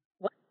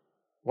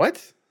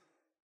 What?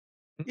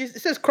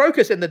 It says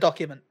crocus in the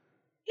document.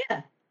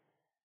 Yeah.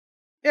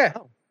 Yeah.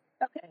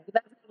 Okay.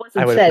 That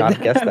wasn't I would said. have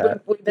not guessed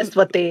that. We missed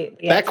what the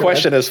That answer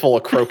question is full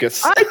of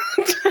crocus.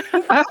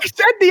 I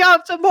said the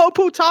answer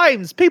multiple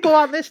times. People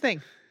aren't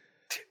listening.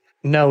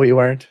 No, we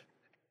weren't.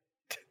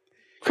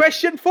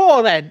 Question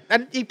 4 then.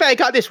 And you better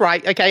get this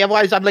right, okay?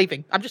 Otherwise I'm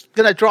leaving. I'm just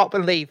going to drop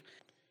and leave.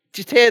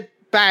 Just hear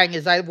bang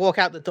as I walk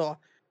out the door.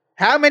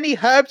 How many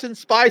herbs and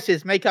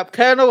spices make up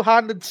Colonel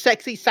Han and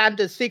Sexy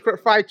Sanders'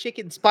 secret fried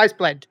chicken spice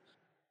blend?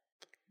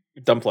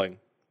 Dumpling.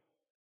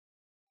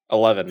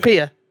 11.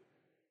 Pia.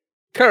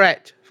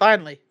 Correct.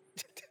 Finally.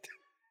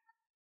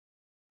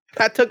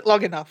 That took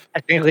long enough.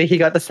 Technically, he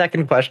got the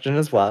second question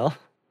as well.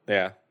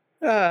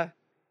 Yeah.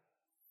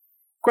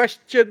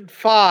 Question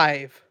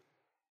 5.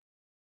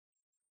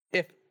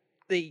 If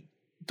the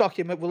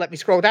document will let me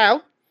scroll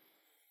down.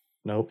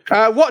 Nope.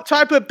 What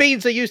type of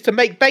beans are used to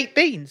make baked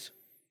beans?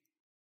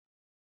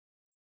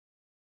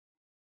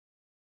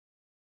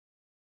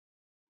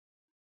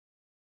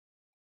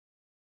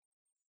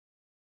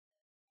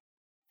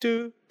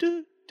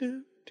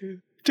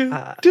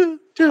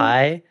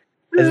 Hi.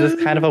 Is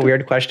this kind of a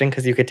weird question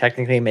because you could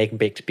technically make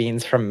baked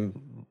beans from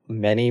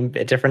many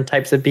different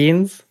types of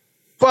beans?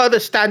 What are the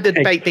standard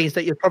baked beans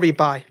that you'd probably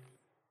buy?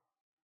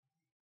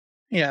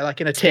 Yeah,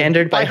 like in a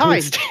Standard tin. By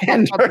Heinz.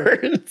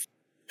 standards.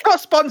 Not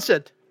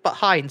sponsored, but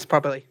Heinz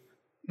probably.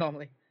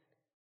 Normally.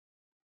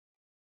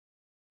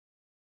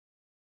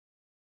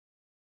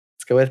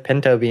 Let's go with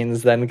pinto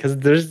beans then, because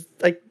there's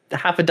like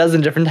half a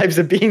dozen different types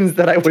of beans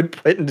that I would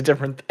put into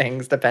different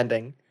things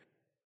depending.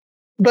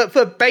 But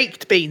for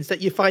baked beans that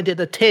you find in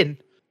a tin.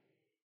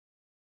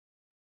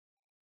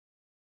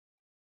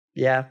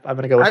 Yeah, I'm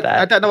gonna go with that.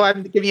 I don't know why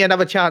I'm giving you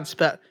another chance,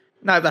 but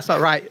no, that's not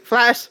right.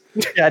 Flash?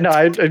 Yeah, no,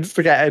 I just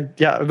forget.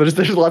 Yeah, there's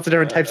lots of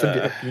different types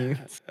of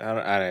beans.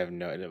 I have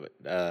no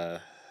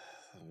idea.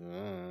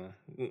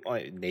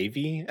 Like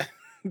Navy?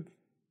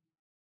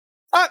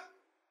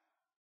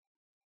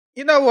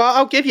 You know what?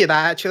 I'll give you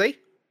that, actually.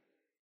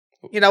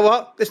 You know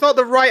what? It's not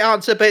the right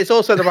answer, but it's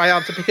also the right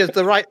answer because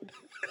the right...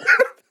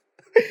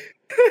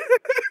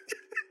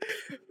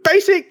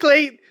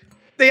 Basically,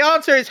 the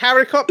answer is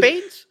haricot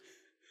beans.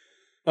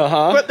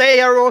 Uh-huh. But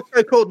they are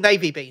also called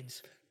navy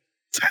beans.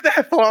 So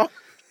therefore,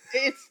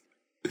 it's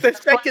the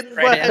second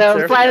word.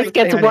 So Flatus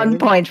gets 1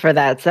 point for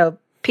that. So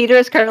Peter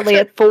is currently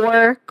at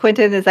 4.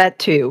 Quentin is at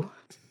 2.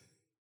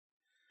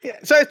 Yeah,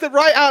 so it's the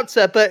right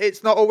answer, but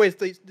it's not always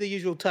the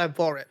usual term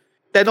for it.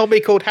 They're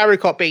normally called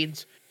haricot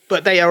beans,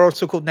 but they are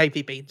also called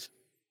navy beans.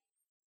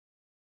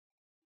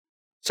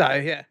 So,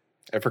 yeah.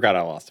 I forgot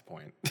I lost a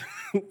point.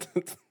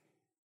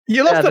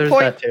 You lost the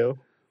point. That too.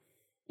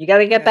 You got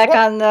to get back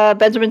on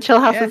Benjamin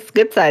Chillhouse's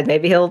good side.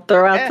 Maybe he'll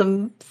throw out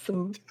some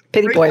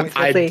pity points.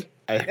 We'll see.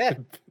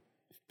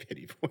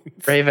 Pity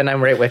points. Raven,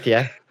 I'm right with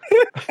you.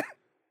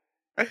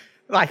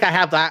 Like I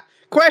have that.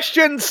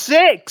 Question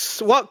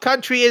 6. What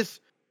country is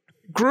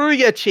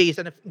Gruyere cheese?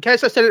 And in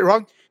case I said it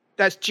wrong,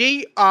 that's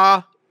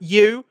Gruyere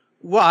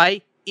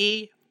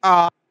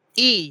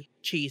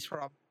cheese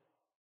from.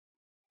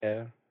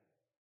 Yeah.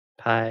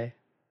 Pie.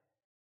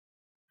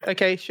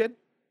 Okay, Shin?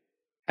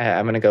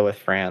 I'm going to go with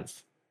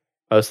France.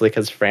 Mostly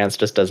because France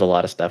just does a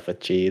lot of stuff with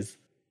cheese.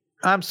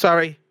 I'm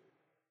sorry.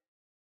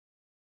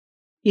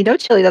 You know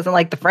Chili doesn't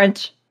like the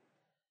French.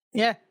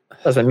 Yeah.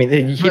 Doesn't mean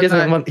he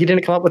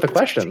didn't come up with the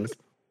questions.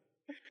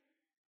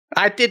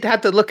 I did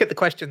have to look at the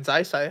questions,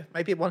 so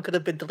maybe one could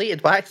have been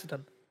deleted by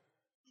accident.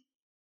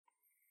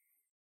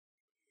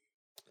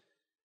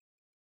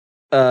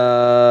 I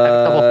have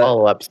a couple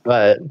follow-ups,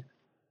 but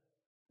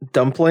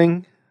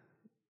dumpling.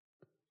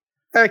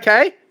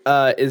 Okay.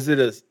 Is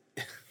it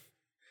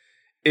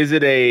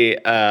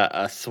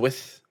a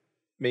Swiss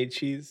made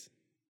cheese?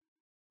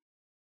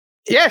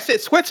 Yes,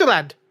 it's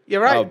Switzerland.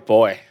 You're right. Oh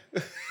boy.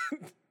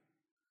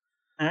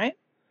 All right.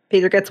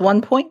 Peter gets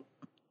 1 point.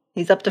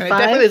 He's up to 5. It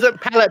definitely isn't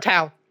Pallet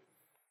Town.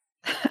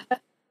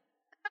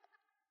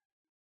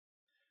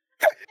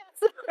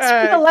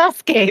 That's the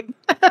last game.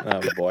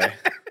 Oh boy.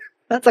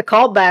 That's a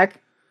callback.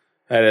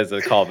 That is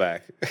a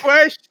callback.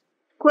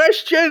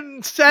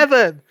 Question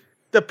 7.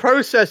 The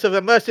process of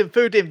immersing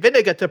food in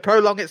vinegar to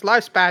prolong its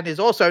lifespan is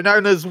also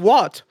known as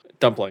what?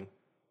 Dumpling.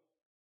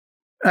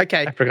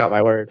 Okay. I forgot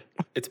my word.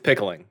 It's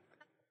pickling.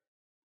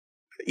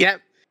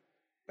 Yep.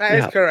 That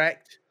is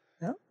correct.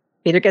 Well,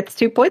 Peter gets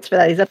 2 points for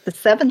that. He's up to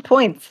 7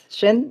 points.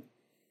 Shin,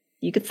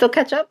 you can still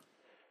catch up.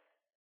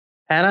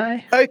 Can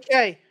I?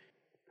 Okay.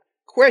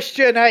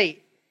 Question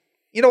 8.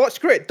 You know what?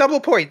 Screw it. Double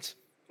points.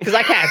 Because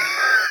I can.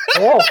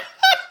 Oh,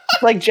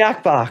 it's like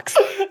Jackbox.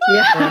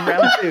 Yeah.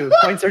 Round 2.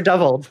 Points are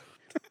doubled.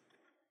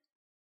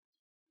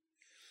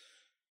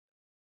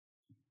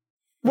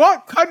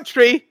 What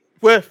country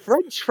were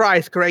French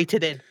fries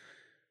created in?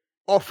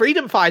 Or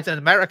freedom fries in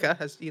America,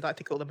 as you like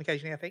to call them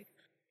occasionally, I think.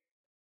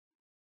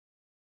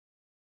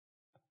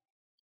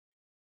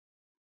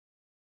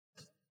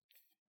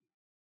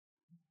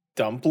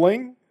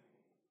 Dumpling?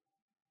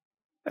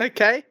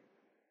 Okay.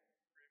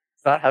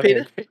 Not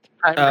having Peter?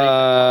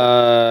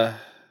 I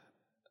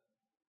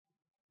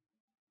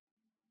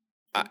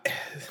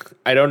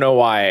don't know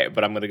why,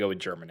 but I'm going to go with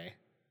Germany.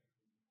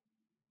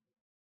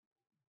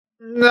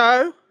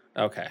 No.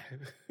 Okay.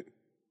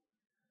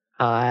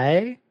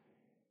 Hi.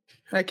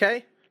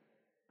 Okay.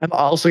 I'm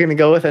also going to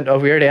go with a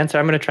weird answer.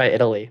 I'm going to try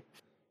Italy.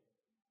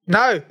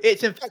 No,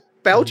 it's in fact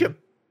Belgium.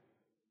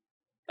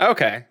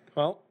 Okay.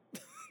 Well,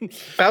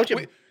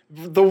 Belgium.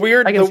 The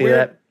weird, I can see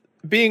that.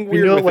 Being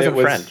weird knew with it wasn't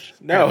was French.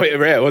 No,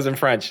 it wasn't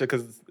French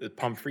because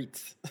pommes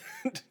frites.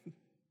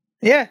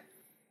 Yeah.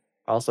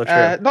 Also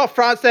true. Not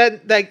France.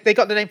 Then they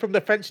got the name from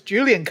the French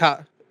Julian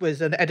cut. Was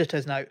an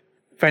editor's note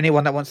for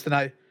anyone that wants to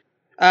know.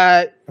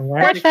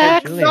 What the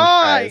heck?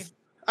 9.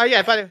 Oh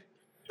yeah, but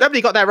Nobody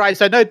got that right,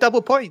 so no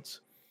double points.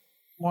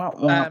 So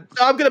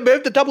I'm going to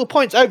move the double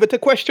points over to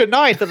question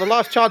 9 for the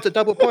last chance at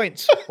double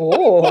points.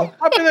 Oh.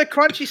 Popular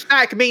crunchy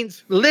snack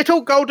means little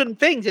golden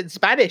things in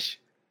Spanish.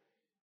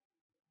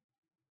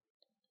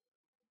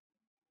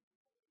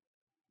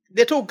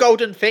 Little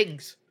golden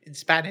things in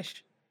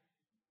Spanish.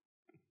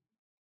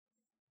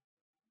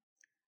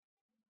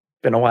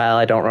 Been a while.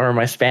 I don't remember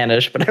my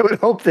Spanish, but I would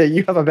hope that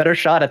you have a better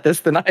shot at this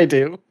than I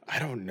do. I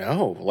don't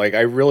know. Like,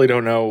 I really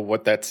don't know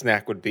what that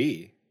snack would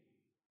be.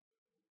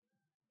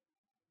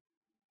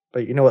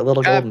 But you know what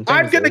little golden things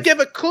I'm going to give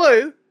a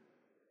clue,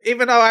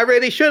 even though I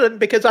really shouldn't,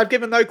 because I've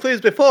given no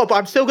clues before, but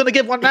I'm still going to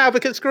give one now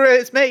because screw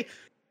it, it's me.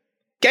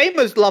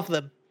 Gamers love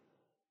them.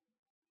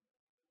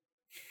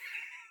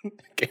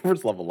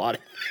 Gamers love a lot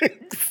of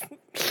things.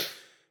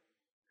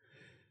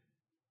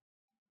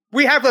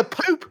 We have a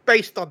poop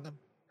based on them.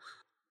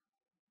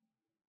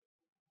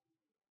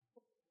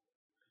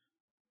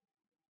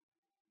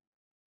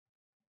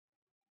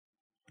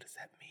 What does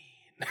that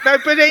mean?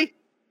 Nobody?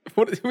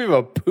 What do we have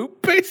a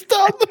poop based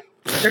on them?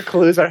 Your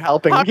clues are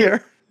helping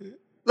here.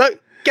 Look,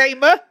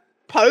 gamer,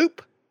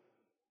 Pope.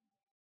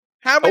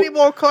 How many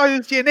more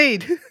clues do you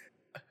need?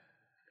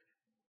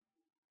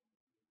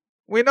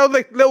 We know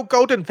the little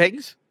golden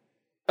things.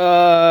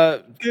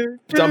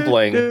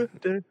 Dumpling.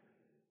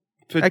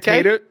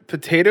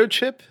 Potato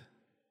chip?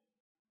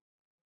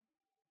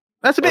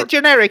 That's a bit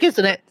generic,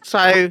 isn't it?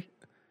 So,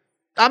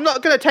 I'm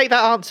not going to take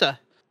that answer.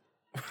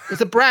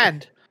 It's a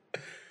brand.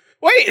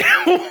 Wait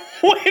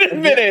a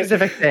minute.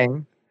 Specific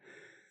thing.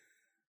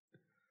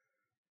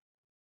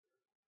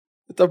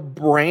 It's a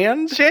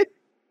brand? Shit.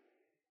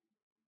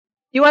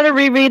 You want to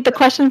reread the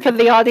question for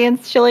the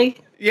audience, Chili?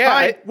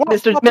 Yeah.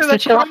 Mr.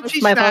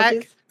 Chili, my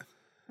apologies.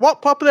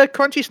 What popular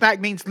crunchy snack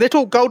means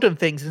little golden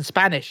things in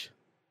Spanish?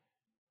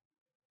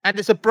 And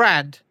it's a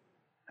brand.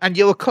 And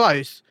you were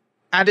close.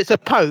 And it's a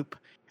Pope.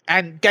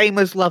 And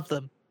gamers love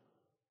them.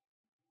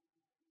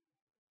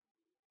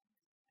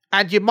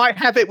 And you might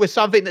have it with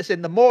something that's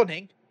in the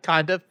morning,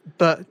 kind of,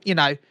 but, you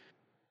know,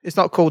 it's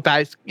not called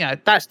that. It's, you know,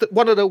 that's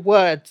one of the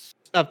words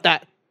of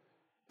that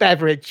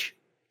beverage.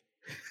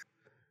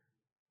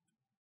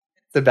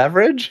 The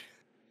beverage?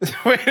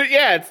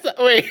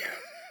 Wait.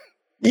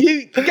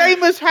 You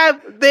gamers have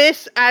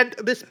this and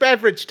this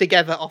beverage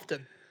together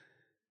often.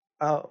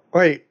 Oh,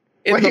 wait.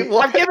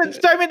 I've given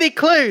so many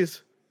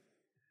clues.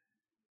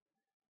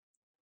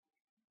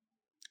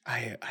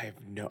 I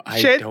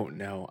don't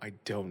know.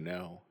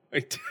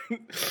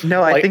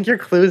 No, I think your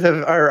clues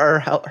are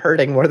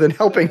hurting more than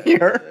helping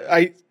here.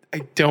 I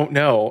don't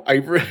know. I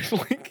really,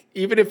 like,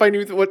 even if I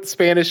knew what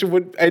Spanish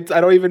would, I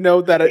don't even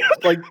know that it,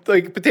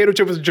 like potato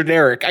chip was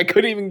generic. I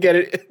couldn't even get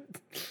it.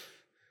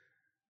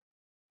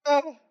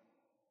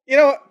 You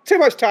know what? Too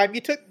much time.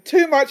 You took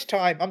too much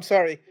time. I'm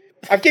sorry.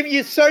 I've given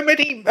you so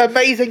many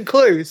amazing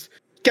clues.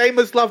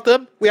 Gamers love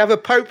them. We have a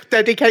Pope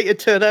dedicated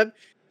to them.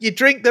 You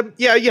drink them.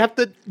 You know, you have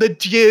the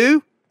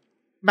Dew,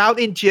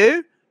 Mountain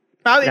Dew.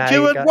 Mountain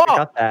Dew and what?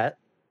 Got that.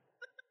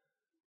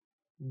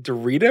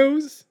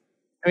 Doritos?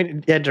 I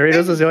mean, yeah,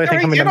 Doritos is the only thing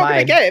coming to mind. You're not going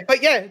to get it,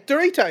 but yeah,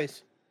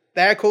 Doritos.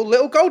 They're called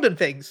little golden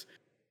things.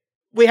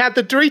 We had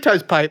the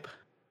Doritos Pope.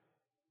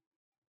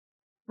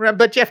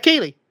 Remember Jeff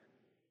Keighley?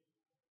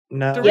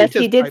 No. Doritos Yes,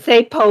 he did Pope.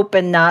 say Pope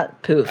and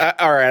not poof.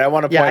 All right, I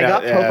want to point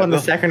out. I got Pope on the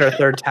second or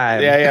third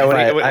time. Yeah,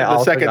 but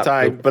the second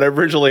time. Poop. But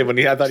originally, when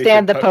I thought he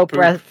Stand said the Pope poop.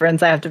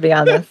 reference, I have to be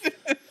honest.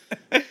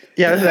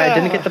 Yeah, I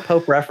didn't get the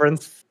Pope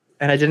reference,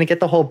 and I didn't get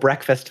the whole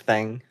breakfast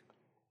thing.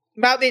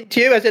 Mountain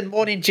Dew, as in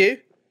morning dew.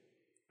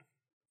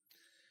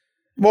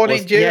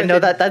 Morning dew. Yeah, no,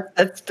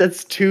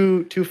 that's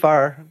too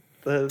far.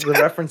 The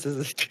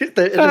references it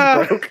is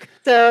broke.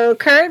 So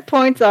current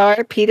points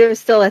are Peter is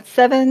still at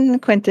 7,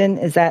 Quentin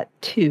is at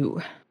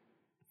 2.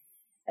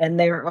 And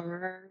there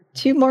are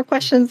 2 more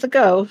questions to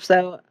go.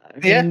 So I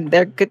mean,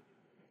 they're good.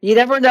 You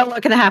never know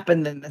what can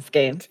happen in this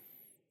game.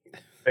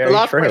 The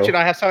last question,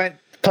 I have something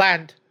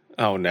planned.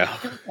 Oh no!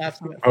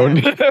 Oh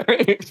no!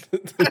 It's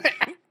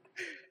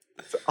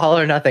all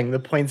or nothing. The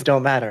points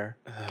don't matter.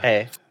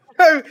 Okay.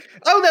 There'll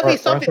be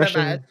something that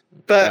matters,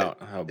 but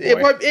boy.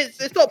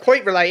 it's not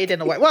point related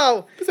in a way.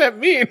 Well, What does that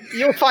mean?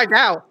 you'll find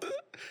out.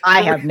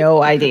 I have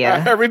no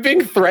idea. Are we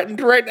being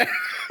threatened right now?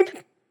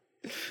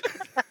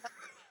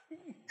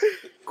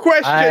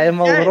 Question. I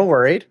am a 10. little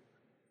worried.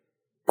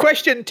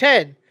 Question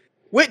 10.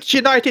 Which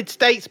United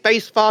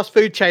States-based fast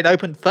food chain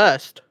opened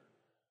first?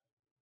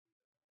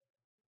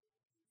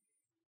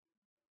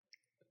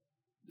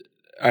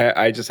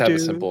 I just have a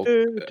simple.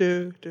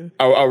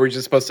 Oh, are we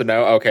just supposed to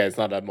know? Okay, it's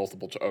not a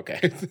multiple choice.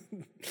 Okay.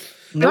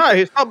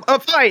 No, I'm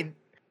fine.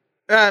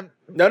 No.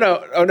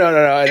 Oh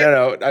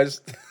no. I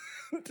was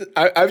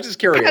just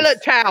curious.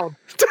 Pallet Town.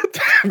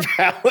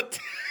 Pallet.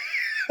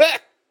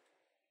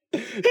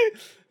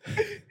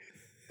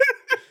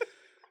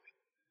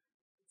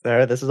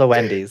 There, this is a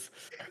Wendy's.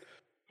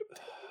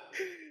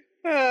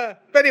 But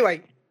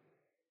anyway,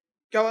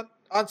 go on.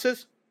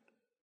 Answers.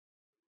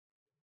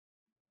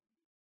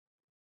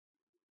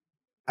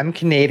 I'm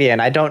Canadian.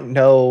 I don't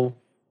know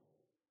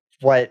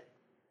what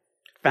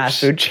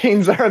fast food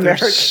chains are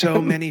American. There's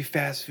so many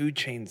fast food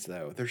chains,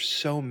 though. There's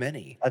so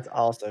many. That's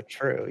also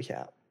true.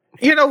 Yeah.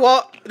 You know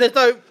what?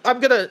 I'm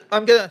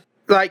gonna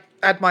like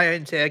add my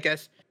own here, I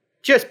guess,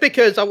 just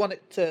because I want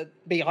it to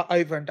be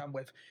over and done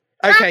with.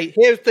 Okay,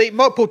 here's the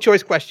multiple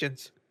choice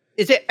questions.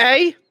 Is it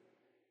A,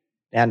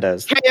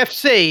 Nando's,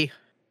 KFC,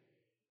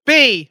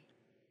 B,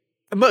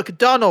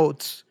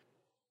 McDonald's,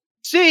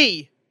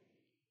 C,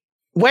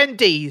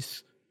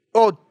 Wendy's,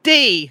 or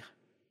D,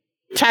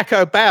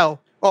 Taco Bell,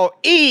 or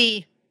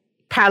E,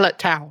 Pallet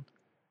Town?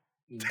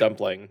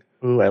 Dumpling.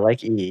 Ooh, I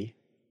like E.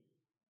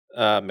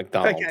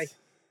 McDonald's. Okay.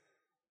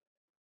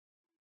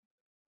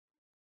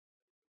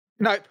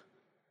 Nope.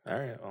 All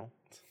right. Well.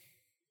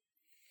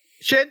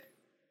 Shin?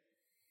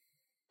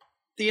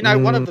 Do you know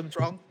one of them's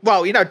wrong?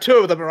 Well, you know two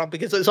of them are wrong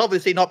because it's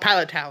obviously not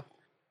Pallet Town.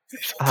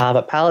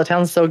 But Pallet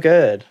Town's so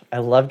good. I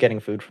love getting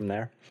food from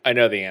there. I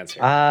know the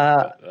answer.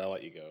 But I'll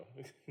let you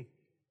go.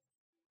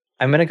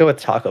 I'm gonna go with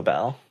Taco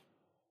Bell.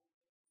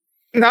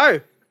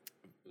 No.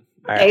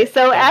 Okay,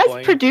 so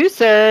as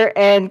producer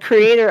and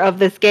creator of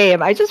this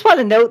game, I just want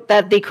to note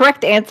that the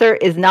correct answer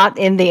is not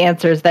in the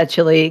answers that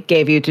Chili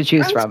gave you to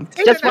choose from.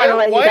 Just want to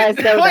let you guys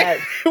know that.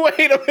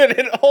 Wait a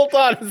minute. Hold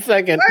on a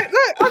second.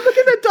 Look, I'm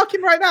looking at the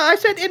document right now. I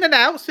said in and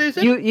out,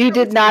 Susan. You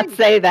did not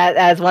say that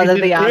as one of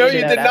the options. No,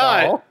 you did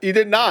not. You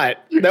did not.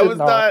 That was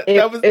not.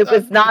 It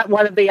was not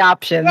one of the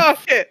options. Oh,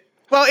 shit.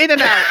 Well, in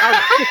and out.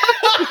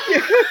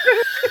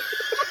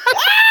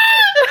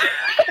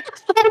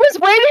 I was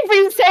waiting for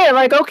you to say it.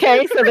 Like,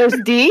 okay, so there's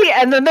D,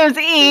 and then there's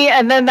E,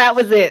 and then that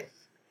was it.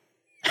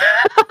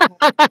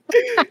 Well,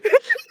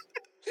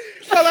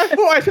 that's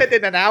what I said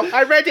in and out.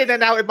 I read in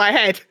and out in my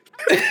head.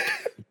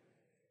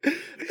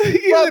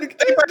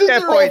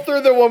 Just roll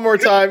through them one more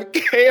time.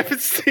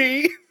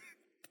 KFC,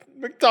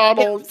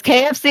 McDonald's,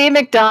 KFC,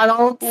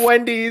 McDonald's,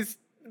 Wendy's,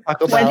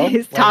 Taco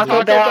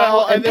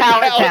Bell, and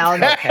Pallet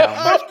Town.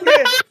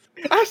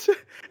 I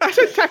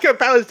said Taco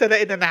Bell instead of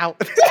in and out.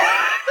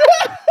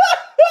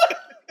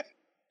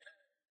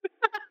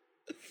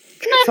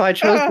 So I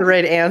chose the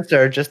right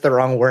answer, just the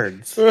wrong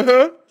words.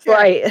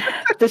 Right.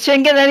 Did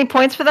Shin get any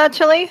points for that,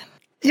 Chili?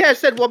 Yeah, I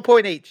said 1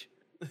 point each.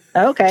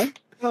 Okay.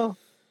 Oh.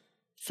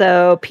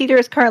 So Peter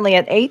is currently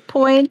at 8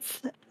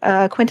 points.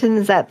 Quentin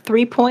is at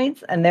 3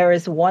 points, and there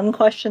is one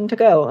question to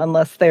go,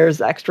 unless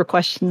there's extra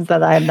questions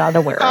that I am not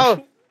aware of.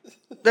 Oh,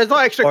 there's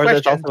not extra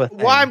questions.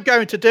 What I'm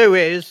going to do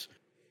is,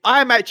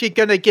 I'm actually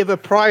going to give a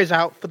prize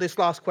out for this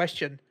last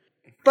question,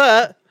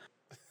 but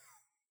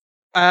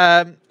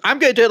I'm going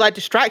to do it like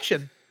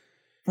distraction,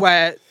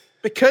 where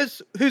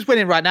because who's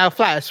winning right now?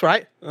 Flatus,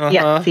 right?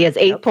 Yes, he has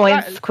 8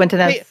 points. Quentin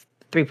has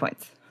 3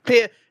 points.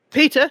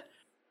 Peter,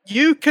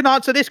 you can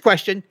answer this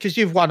question because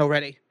you've won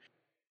already.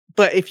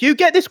 But if you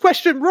get this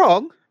question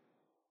wrong,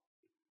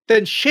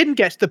 then Shin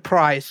gets the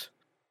prize.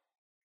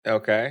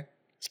 Okay.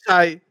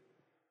 So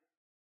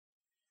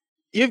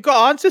you've got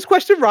to answer this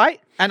question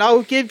right, and I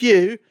will give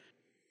you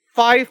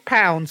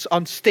 £5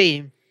 on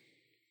Steam.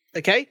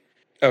 Okay?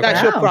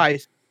 That's your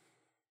prize.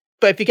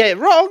 But if you get it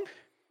wrong,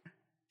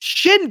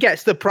 Shin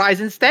gets the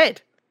prize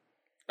instead.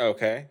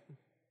 Okay.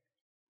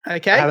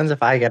 Okay? What happens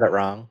if I get it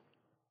wrong?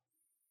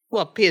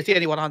 Well, Peter's the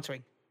only one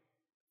answering.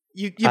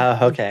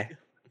 Okay.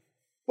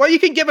 Well, you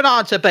can give an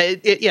answer, but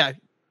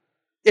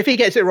if he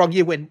gets it wrong,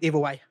 you win either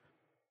way.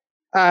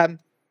 Wild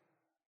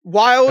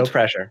no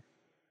pressure.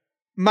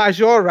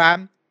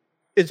 Majoram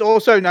is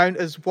also known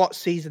as what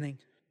seasoning?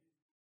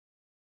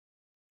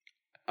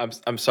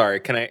 I'm sorry.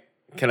 Can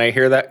I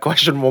hear that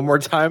question one more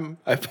time?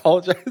 I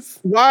apologize.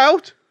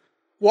 Wild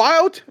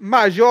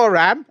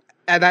Majoram,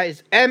 and that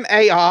is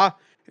Marjoram,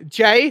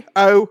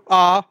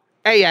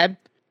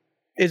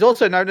 is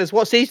also known as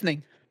what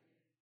seasoning?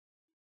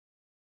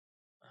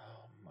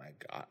 Oh my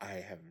god,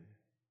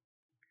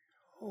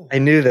 I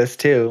knew this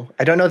too.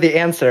 I don't know the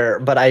answer,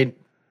 but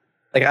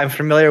I'm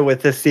familiar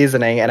with this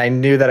seasoning, and I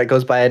knew that it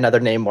goes by another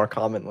name more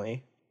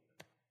commonly.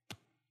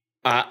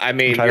 I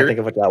mean, I'm trying to think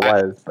of what that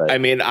was. But. I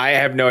mean, I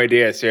have no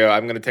idea, so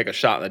I'm going to take a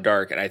shot in the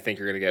dark, and I think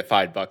you're going to get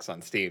 $5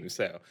 on Steam.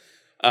 So,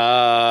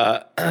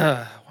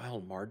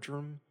 wild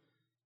marjoram.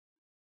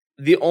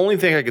 The only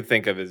thing I could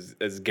think of is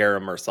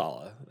garam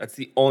masala. That's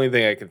the only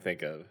thing I can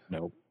think of.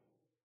 Nope.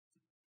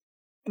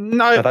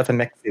 No, that's a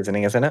mixed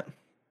seasoning, isn't it?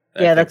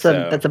 Yeah, that's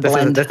a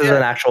blend. This is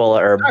an actual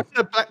herb.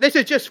 This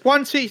is just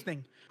one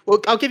seasoning. Well,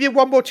 I'll give you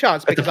one more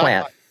chance. It's a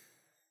plant.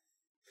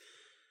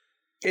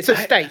 It's a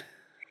state,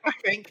 I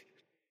think.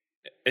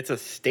 It's a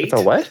state? It's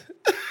a what?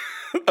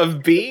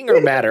 Of being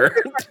or matter?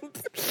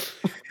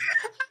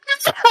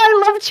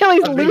 I love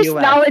Chili's loose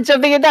knowledge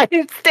of the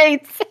United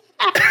States.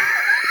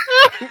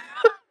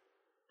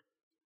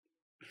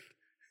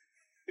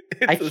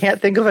 I can't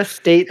think of a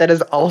state that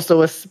is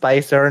also a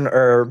spice or an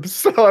herb,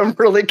 so I'm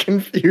really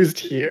confused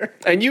here.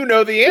 And you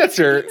know the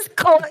answer.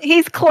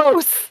 He's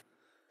close.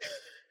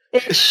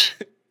 Ish.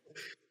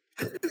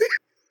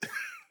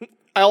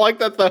 I like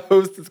that the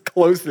host is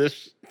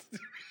close-ish.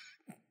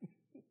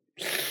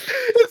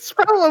 It's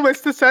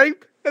almost the same.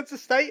 That's a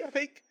state, I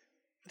think.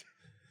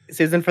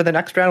 Susan, for the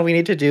next round, we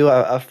need to do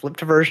a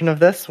flipped version of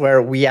this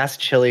where we ask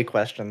Chili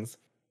questions.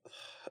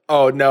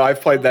 Oh no, I've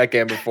played that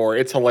game before.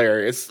 It's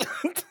hilarious.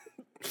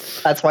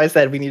 That's why I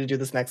said we need to do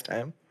this next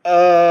time.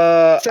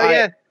 I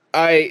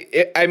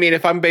mean,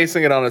 if I'm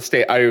basing it on a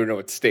state, I don't even know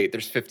what state.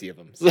 There's 50 of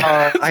them.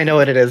 I know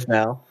what it is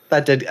now.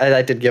 That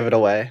did give it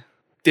away.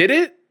 Did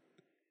it?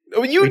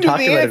 Oh, you we knew talked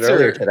the about answer. it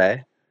earlier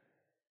today.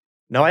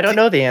 No, I don't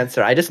know the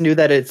answer. I just knew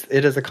that it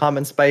is a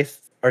common spice,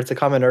 or it's a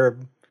common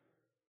herb,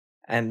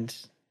 and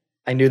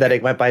I knew that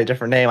it went by a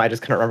different name. I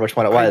just couldn't remember which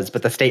one it was.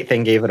 But the state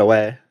thing gave it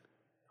away.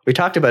 We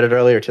talked about it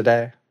earlier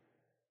today.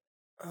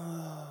 I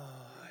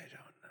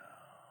don't know.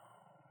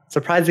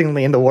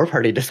 Surprisingly, in the War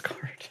Party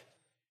Discord.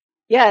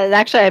 Yeah, and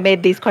actually, I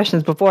made these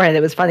questions beforehand.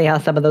 It was funny how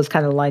some of those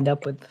kind of lined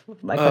up with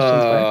my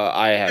questions were.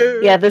 I have.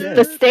 Yeah,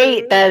 the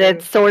state that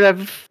it's sort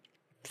of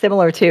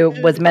similar to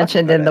was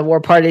mentioned in the War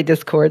Party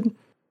Discord.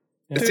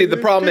 See, the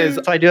problem is,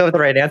 So I do have the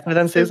right answer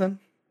then, Susan?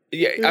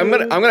 yeah, I'm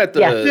gonna have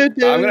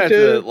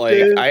to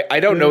like, I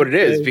don't know what it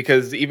is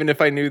because even if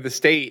I knew the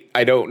state,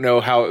 I don't know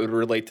how it would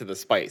relate to the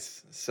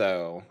spice.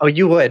 So, Oh,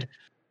 you would.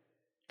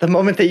 The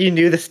moment that you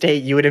knew the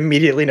state, you would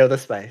immediately know the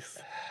spice.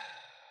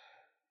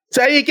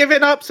 So are you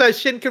giving up so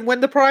Shin can win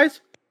the prize?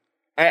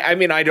 I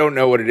mean, I don't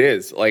know what it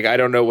is. Like, I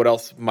don't know what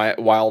else my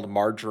wild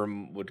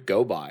marjoram would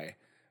go by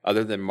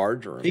other than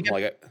marjoram.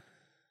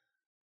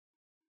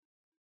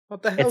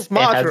 What the hell's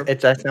marjoram?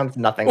 It sounds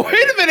nothing Wait like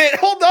a minute,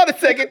 hold on a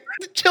second.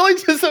 Chili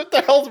says, what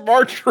the hell's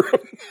marjoram?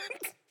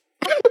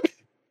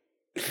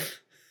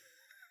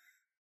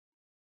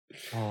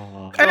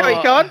 Oh.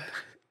 Anyway, go on.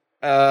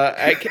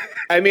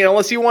 I mean,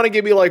 unless you want to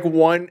give me like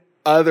one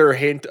other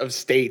hint of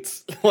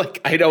states, like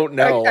I don't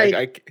know. Okay.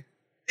 Like,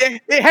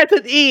 It has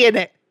an E in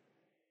it.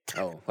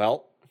 oh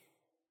well,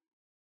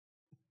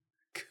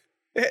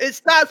 It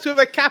starts with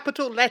a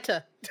capital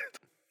letter.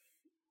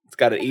 it's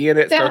got an E in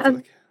it. Starts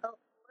with,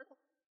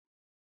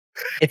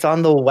 It's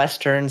on the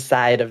western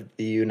side of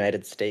the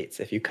United States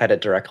if you cut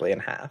it directly in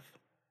half.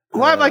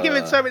 Why am I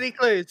giving so many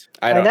clues?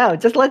 I I don't know.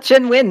 Just let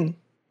Shin win.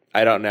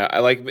 I don't know. I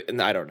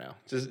don't know.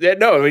 Just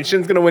no. I mean,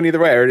 Shin's gonna win either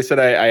way. I already said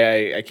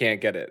I can't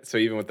get it. So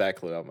even with that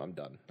clue, I'm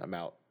done. I'm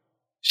out.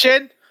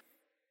 Shin?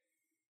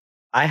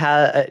 I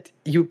have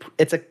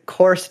It's a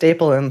core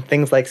staple in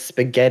things like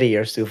spaghetti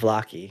or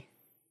souvlaki.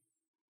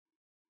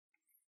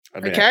 I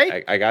mean,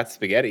 Okay. I got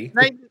spaghetti.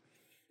 Name-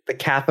 The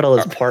capital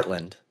is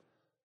Portland.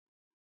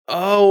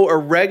 Oh,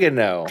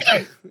 oregano.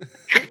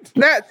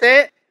 That's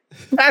it.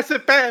 That's a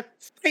better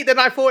state than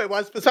I thought it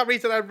was. For some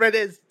reason, I read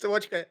it to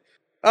watch it.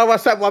 Oh,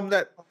 what's that one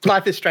that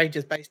Life is Strange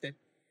is based in?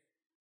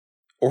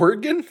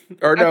 Oregon?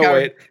 Or no, Okay.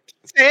 wait.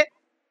 That's it.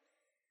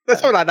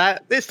 That's all like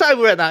that. It's time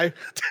we're now.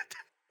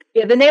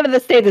 Yeah, the name of the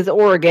state is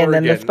Oregon,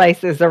 and the Oregon.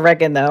 spice is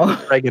oregano.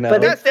 Oregano.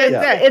 But That's it.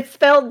 Yeah. it's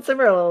spelled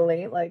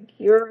similarly. Like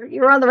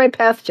you're on the right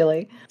path,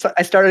 Chili. So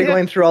I started Yeah.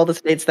 going through all the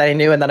states that I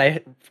knew, and then I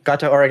got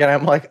to Oregon.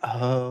 I'm like,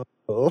 oh.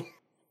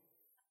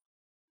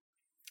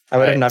 I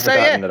would have Right. never So,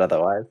 gotten yeah. it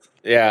otherwise.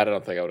 Yeah, I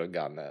don't think I would have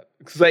gotten that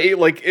because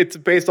it's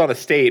based on a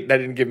state. That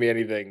didn't give me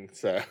anything.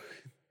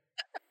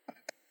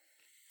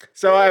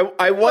 So, I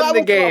won Well, the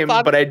it's not game,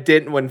 fun. but I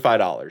didn't win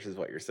 $5. Is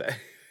what you're saying?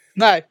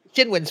 No,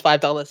 Shin wins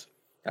 $5.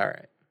 All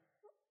right.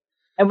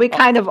 And we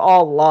kind of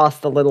all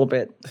lost a little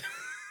bit.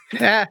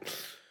 Yeah.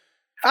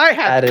 I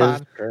had That fun.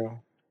 is true.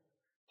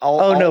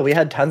 I'll- No, we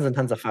had tons and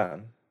tons of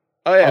fun.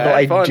 Oh yeah. Although I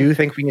I had fun. do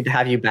think we need to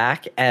have you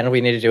back, and we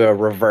need to do a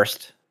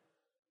reversed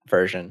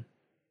version.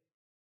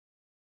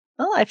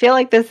 Well, I feel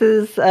like this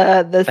is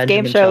this Benjamin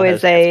game show Till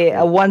is has a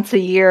explained. once a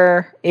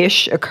year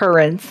ish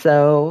occurrence.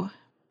 So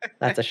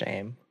That's a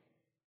shame.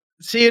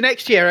 See you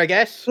next year, I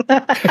guess.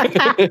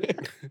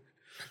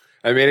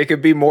 I mean, it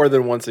could be more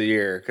than once a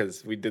year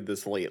because we did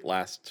this late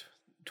last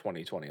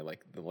 2020, like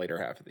the later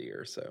half of the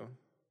year. So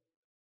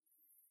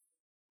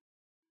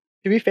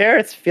To be fair,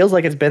 it feels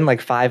like it's been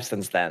like 5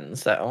 since then.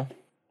 So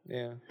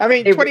yeah. I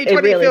mean, It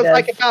 2020 really feels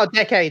like does. about a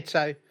decade,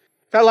 so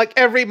felt like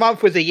every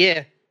month was a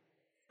year.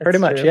 pretty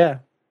That's much, true. yeah.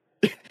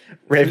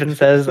 Raven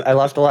says, "I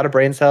lost a lot of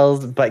brain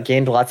cells, but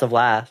gained lots of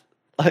laughs.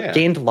 Yeah.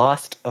 Gained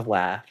lost of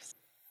laughs.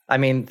 I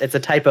mean, it's a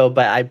typo,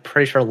 but I'm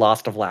pretty sure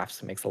lost of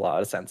laughs makes a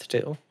lot of sense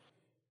too.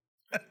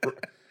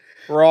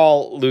 We're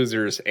all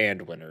losers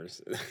and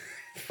winners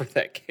for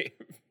that game.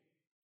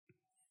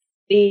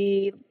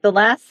 the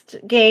last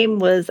game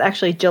was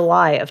actually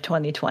July of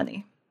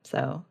 2020.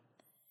 So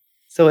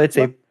So it's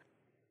a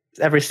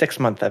every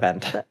 6-month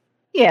event.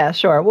 yeah,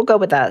 sure, we'll go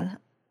with that.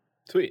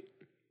 Sweet.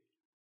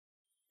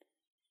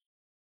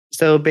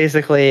 So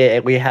basically,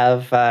 we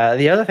have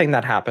the other thing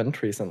that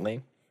happened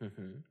recently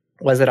Mm-hmm.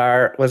 was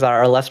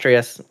our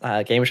illustrious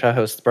game show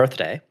host's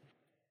birthday,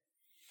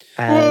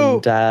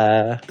 and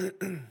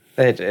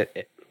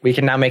we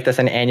can now make this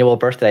an annual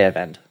birthday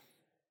event.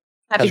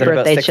 Happy 'Cause in about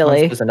birthday, 6 months,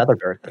 Chili. there's another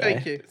birthday.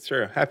 Thank you. It's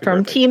true. Happy From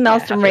birthday. Team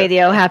Maelstrom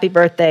Radio, happy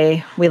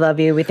birthday. We love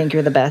you. We think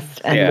you're the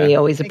best. And Yeah. we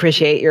always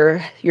appreciate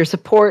your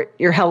support,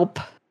 your help,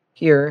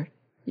 your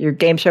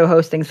game show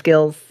hosting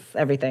skills,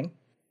 everything.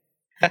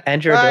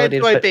 And your I ability to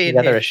enjoy put being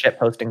together here. a shit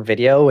posting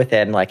video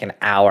within like an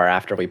hour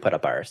after we put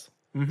up ours.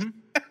 Mm-hmm.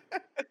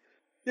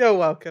 You're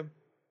welcome.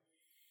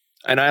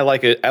 And I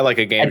like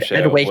a game show.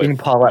 And waking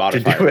Paul up to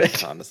do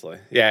it. Honestly.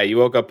 Yeah, you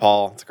woke up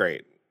Paul. It's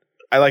great.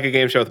 I like a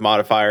game show with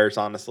modifiers,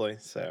 honestly.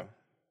 So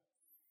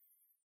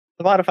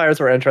the modifiers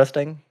were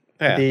interesting.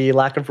 Yeah. The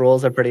lack of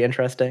rules are pretty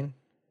interesting.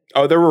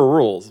 Oh, there were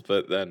rules,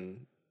 but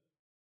then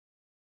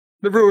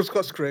the rules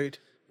got screwed.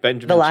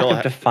 The lack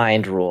of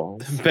defined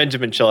rules.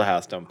 Benjamin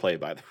Chillhouse don't play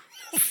by the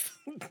rules.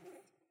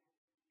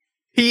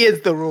 He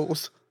is the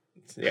rules.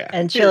 Yeah.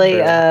 And Chili,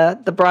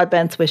 the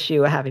Broadbents wish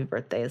you a happy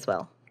birthday as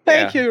well.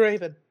 Thank you,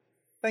 Raven.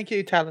 Thank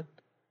you, Talon.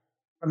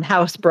 From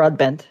House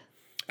Broadbent.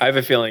 I have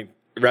a feeling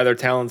rather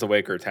Talon's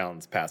awake or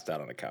Talon's passed out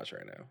on the couch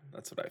right now.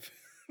 That's what I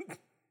feel.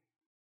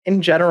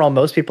 In general,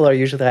 most people are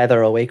usually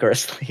either awake or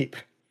asleep.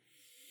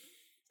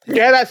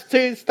 Yeah, that's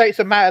two states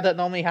of matter that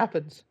normally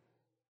happens.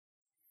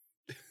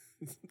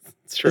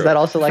 It's true. Is that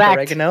also like Fact.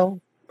 oregano?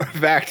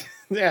 Fact.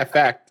 Yeah,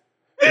 fact.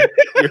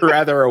 You're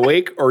rather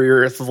awake or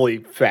you're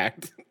asleep.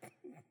 Fact.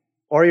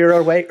 Or you're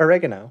awake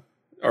oregano.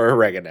 Or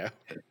oregano.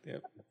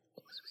 Yep.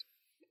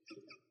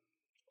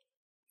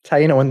 That's how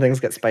you know when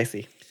things get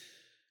spicy.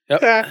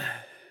 Yep.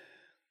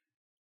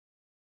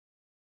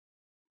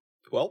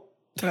 Well,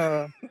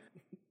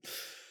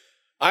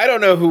 I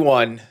don't know who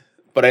won,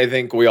 but I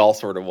think we all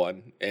sort of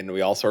won and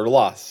we all sort of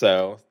lost.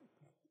 So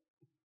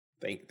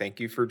thank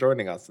you for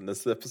joining us in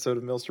this episode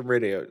of Maelstrom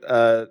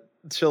Radio.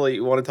 Chili,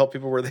 you want to tell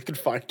people where they can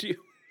find you?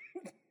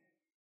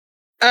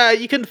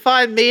 You can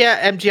find me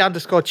at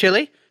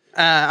MG_Chili.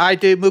 I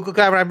do Moogle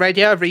Go Around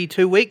Radio every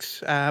 2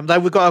 weeks. Though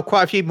we've got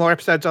quite a few more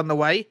episodes on the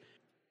way.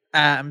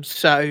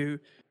 So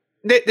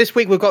this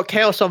week we've got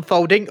Chaos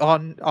Unfolding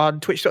on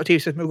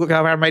twitch.tv Moogle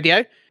Go Around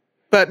Radio.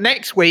 But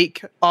next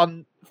week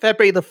on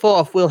February the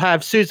 4th, we'll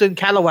have Susan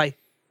Calloway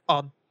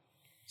on.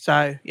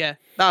 So yeah,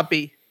 that'd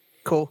be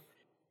cool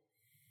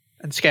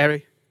and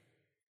scary.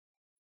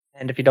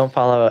 And if you don't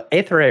follow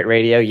Aetherite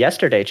Radio,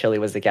 yesterday Chili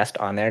was the guest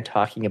on there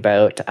talking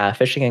about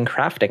fishing and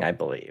crafting, I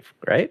believe,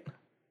 right?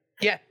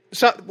 Yeah.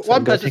 So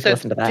one go person take a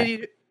listen said, to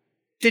that.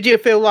 did you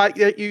feel like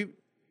you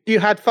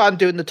had fun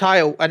doing the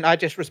tile? And I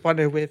just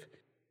responded with,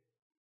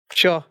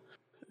 sure.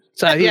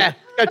 So yeah,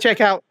 go check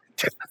out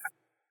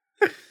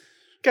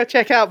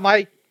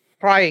my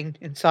crying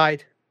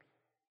inside.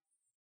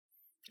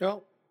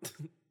 Well,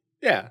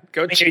 yeah.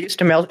 Go. You're used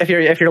to if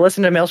you're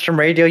listening to Maelstrom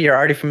Radio, you're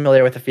already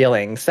familiar with the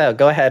feeling. So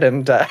go ahead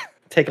and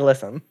take a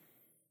listen.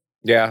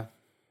 Yeah.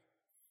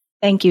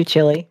 Thank you,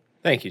 Chili.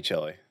 Thank you,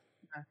 Chili.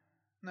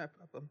 No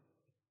problem.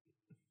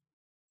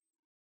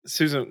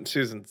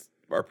 Susan's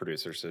our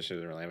producer, so she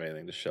doesn't really have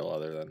anything to shill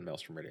other than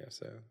Maelstrom Radio.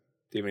 So,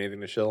 do you have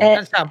anything to shill?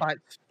 And sound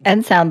bites.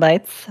 And sound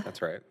bites.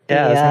 That's right.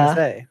 Yeah, I was gonna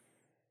say.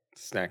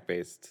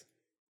 Snack-based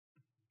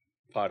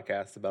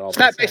podcast about all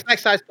Snack-based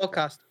snack-sized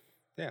podcast.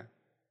 Yeah.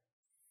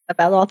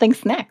 About all things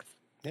snacks.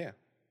 Yeah.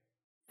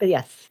 But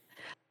yes.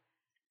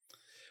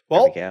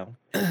 Well, There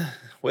we go.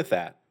 with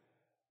that,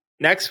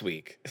 next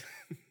week,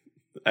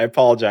 I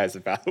apologize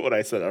about what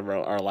I said on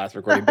our last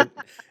recording, but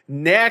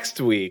next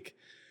week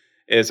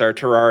is our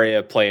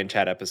Terraria play and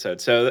chat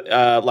episode.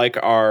 So, like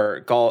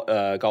our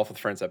Golf with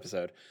Friends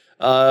episode,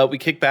 we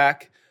kick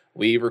back,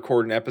 we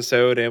record an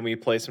episode, and we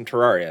play some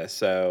Terraria.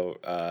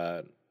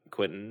 So,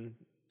 Quentin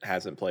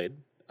hasn't played.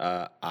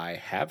 I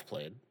have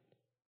played.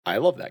 I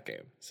love that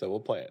game, so we'll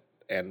play it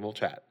and we'll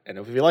chat. And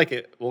if we like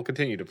it, we'll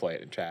continue to play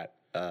it and chat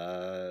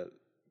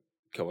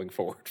going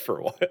forward for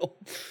a while.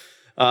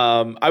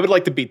 I would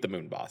like to beat the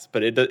moon boss,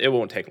 but it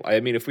won't take. I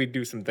mean, if we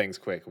do some things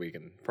quick, we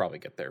can probably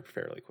get there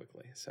fairly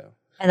quickly. So.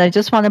 And I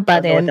just want to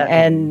butt in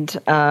and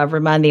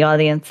remind the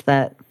audience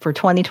that for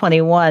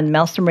 2021,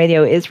 Maelstrom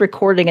Radio is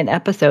recording an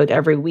episode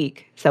every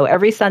week. So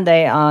every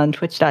Sunday on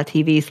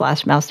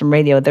twitch.tv/Maelstrom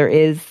Radio, there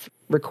is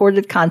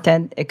recorded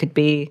content. It could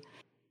be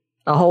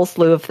a whole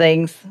slew of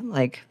things.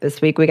 Like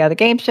this week we got a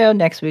game show.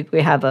 Next week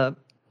we have a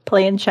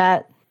play and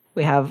chat.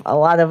 We have a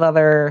lot of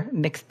other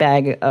mixed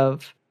bag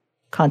of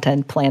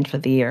content planned for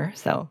the year.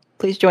 So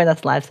please join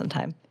us live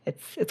sometime.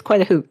 It's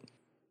quite a hoot.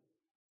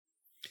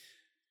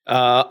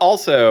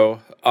 Also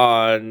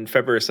on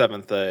February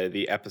 7th,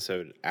 the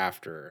episode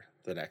after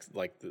the next,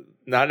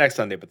 not next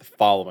Sunday, but the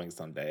following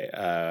Sunday,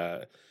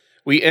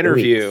 we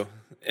interview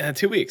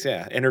 2 weeks.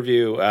 Yeah.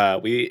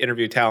 We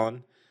interview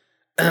Talon,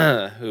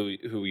 who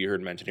you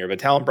heard mentioned here, but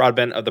Talon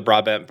Broadbent of the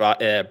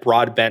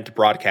Broadbent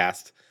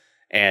Broadcast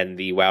and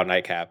the WoW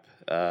Nightcap,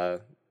 2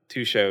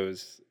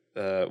 shows.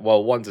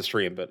 Well, one's a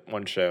stream, but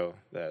one show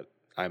that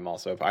I'm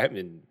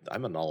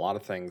in a lot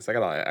of things. I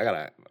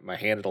got my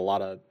hand in a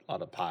lot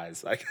of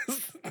pies, I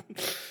guess.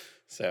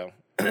 So,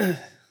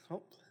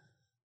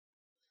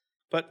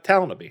 but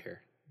Talon will be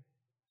here.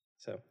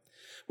 So,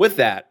 with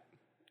that,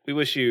 we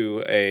wish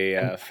you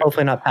a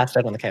hopefully not passed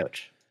out on the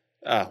couch.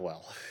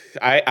 Well,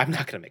 I'm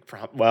not going to make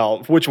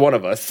Well, which one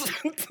of us?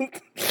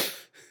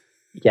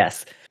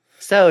 Yes.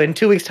 So in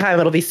 2 weeks' time,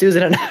 it'll be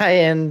Susan and I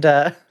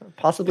and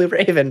possibly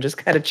Raven just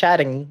kind of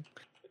chatting.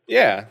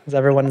 Yeah, because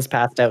everyone's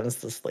passed out and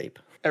is asleep.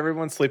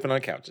 Everyone's sleeping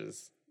on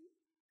couches.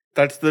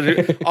 That's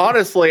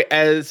honestly,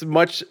 as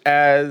much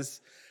as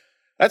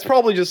That's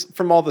probably just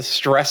from all the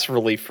stress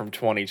relief from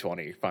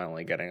 2020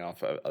 finally getting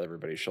off of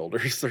everybody's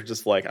shoulders. They're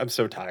just like, I'm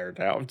so tired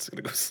now. I'm just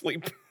going to go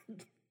sleep.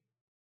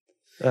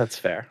 That's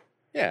fair.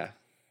 Yeah.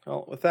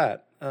 Well, with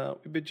that,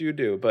 we bid you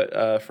adieu.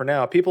 But for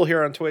now, people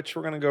here on Twitch,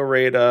 we're going to go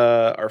raid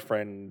our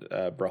friend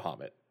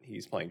Brohamit.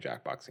 He's playing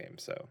Jackbox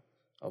games, so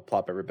I'll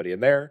plop everybody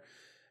in there.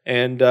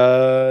 And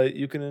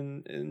you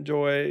can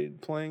enjoy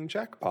playing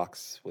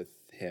Jackbox with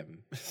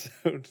him. So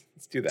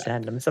let's do that.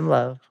 Send him some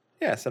love.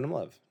 Yeah, send him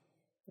love.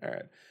 All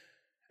right.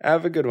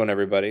 Have a good one,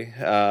 everybody.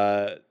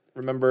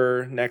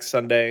 Remember next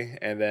Sunday,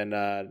 and then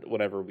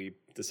whenever we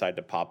decide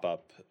to pop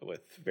up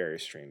with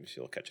various streams,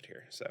 you'll catch it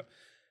here. So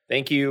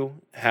thank you.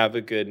 Have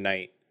a good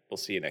night. We'll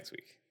see you next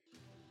week.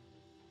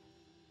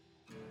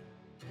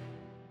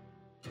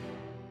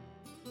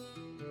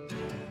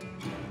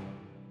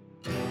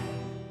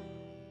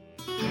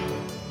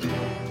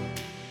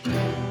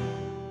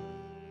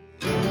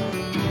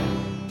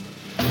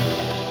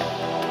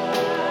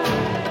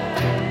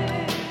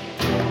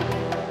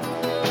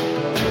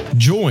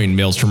 Join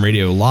Maelstrom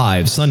Radio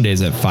live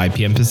Sundays at 5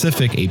 p.m.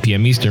 Pacific, 8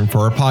 p.m. Eastern for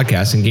our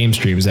podcast and game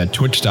streams at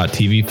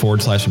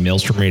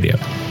twitch.tv/Maelstrom Radio.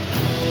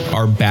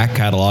 Our back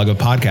catalog of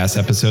podcast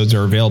episodes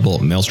are available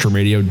at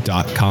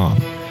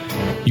maelstromradio.com.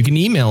 You can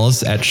email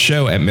us at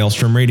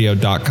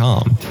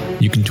show@maelstromradio.com.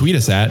 You can tweet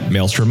us at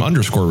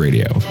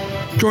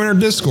maelstrom_radio. Join our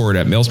Discord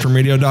at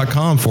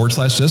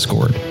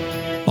maelstromradio.com/Discord.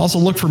 Also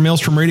look for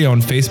Maelstrom Radio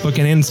on Facebook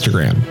and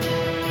Instagram.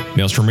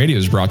 Maelstrom Radio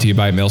is brought to you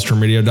by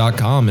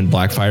maelstromradio.com and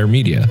Blackfire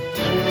Media.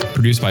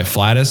 Produced by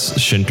Flatus,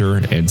 Shinter,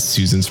 and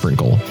Susan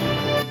Sprinkle.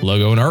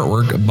 Logo and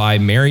artwork by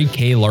Mary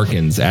K.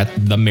 Larkins at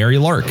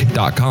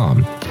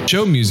themarylark.com.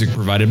 Show music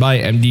provided by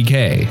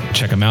MDK.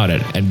 Check them out at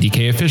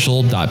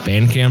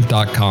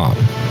mdkofficial.bandcamp.com.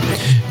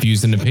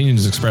 Views and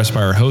opinions expressed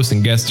by our hosts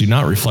and guests do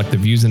not reflect the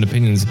views and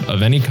opinions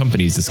of any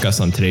companies discussed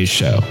on today's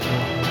show.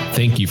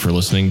 Thank you for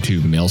listening to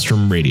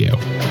Maelstrom Radio.